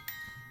music?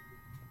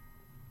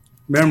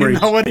 Memories.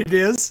 Do you know what it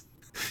is?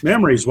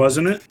 Memories,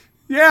 wasn't it?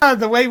 Yeah,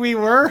 the way we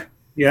were.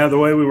 Yeah, the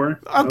way we were.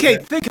 Okay,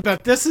 think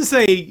about this. This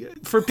is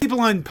for people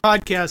on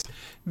podcast,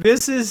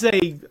 this is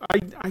a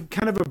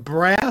kind of a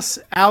brass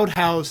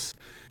outhouse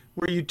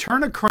where you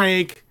turn a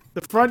crank,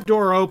 the front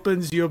door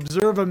opens, you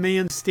observe a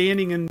man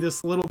standing in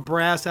this little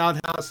brass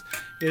outhouse.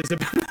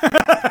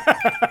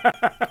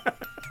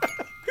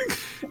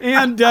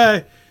 And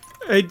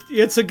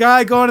it's a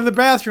guy going to the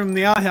bathroom in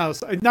the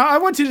outhouse. Now, I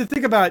want you to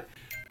think about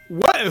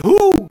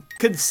who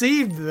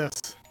conceived this?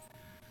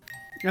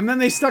 And then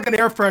they stuck an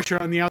air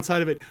pressure on the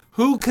outside of it.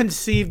 Who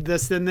conceived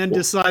this and then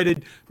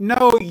decided,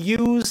 no,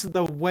 use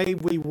the way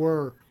we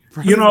were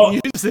for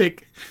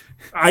music?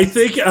 I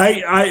think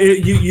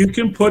you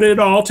can put it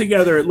all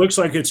together. It looks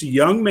like it's a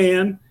young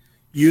man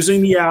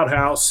using the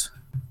outhouse.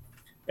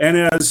 And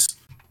as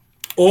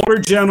older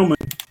gentlemen,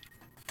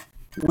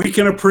 we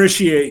can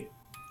appreciate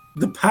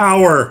the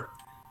power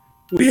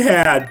we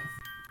had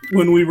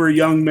when we were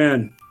young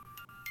men.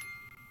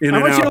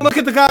 I want you to look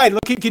at the guy.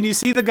 Can you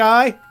see the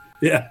guy?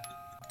 Yeah.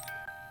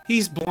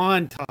 He's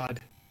blonde,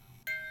 Todd.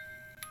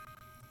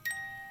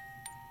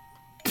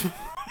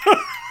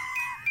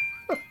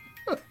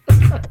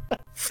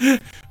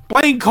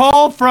 Blaine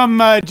Cole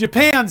from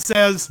Japan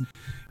says,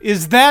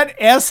 "Is that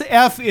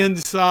SF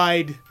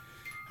inside?"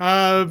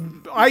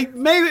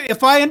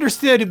 If I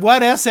understood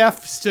what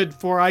SF stood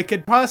for, I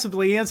could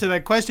possibly answer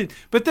that question.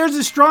 But there's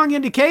a strong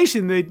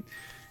indication that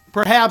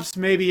perhaps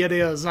maybe it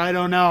is. I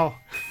don't know.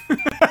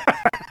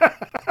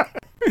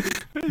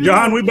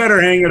 John, we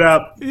better hang it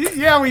up.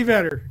 Yeah, we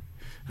better.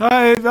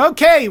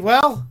 Okay,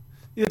 well,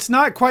 it's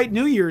not quite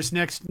New Year's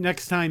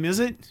next time, is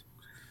it?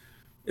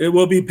 It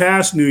will be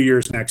past New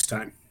Year's next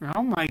time.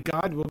 Oh, my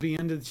God, we'll be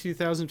into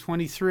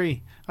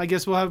 2023. I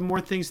guess we'll have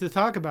more things to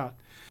talk about.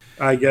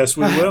 I guess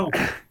we will.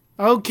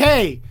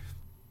 Okay.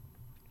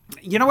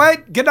 You know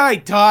what? Good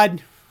night,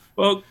 Todd.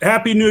 Well,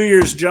 Happy New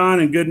Year's, John,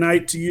 and good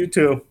night to you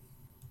too.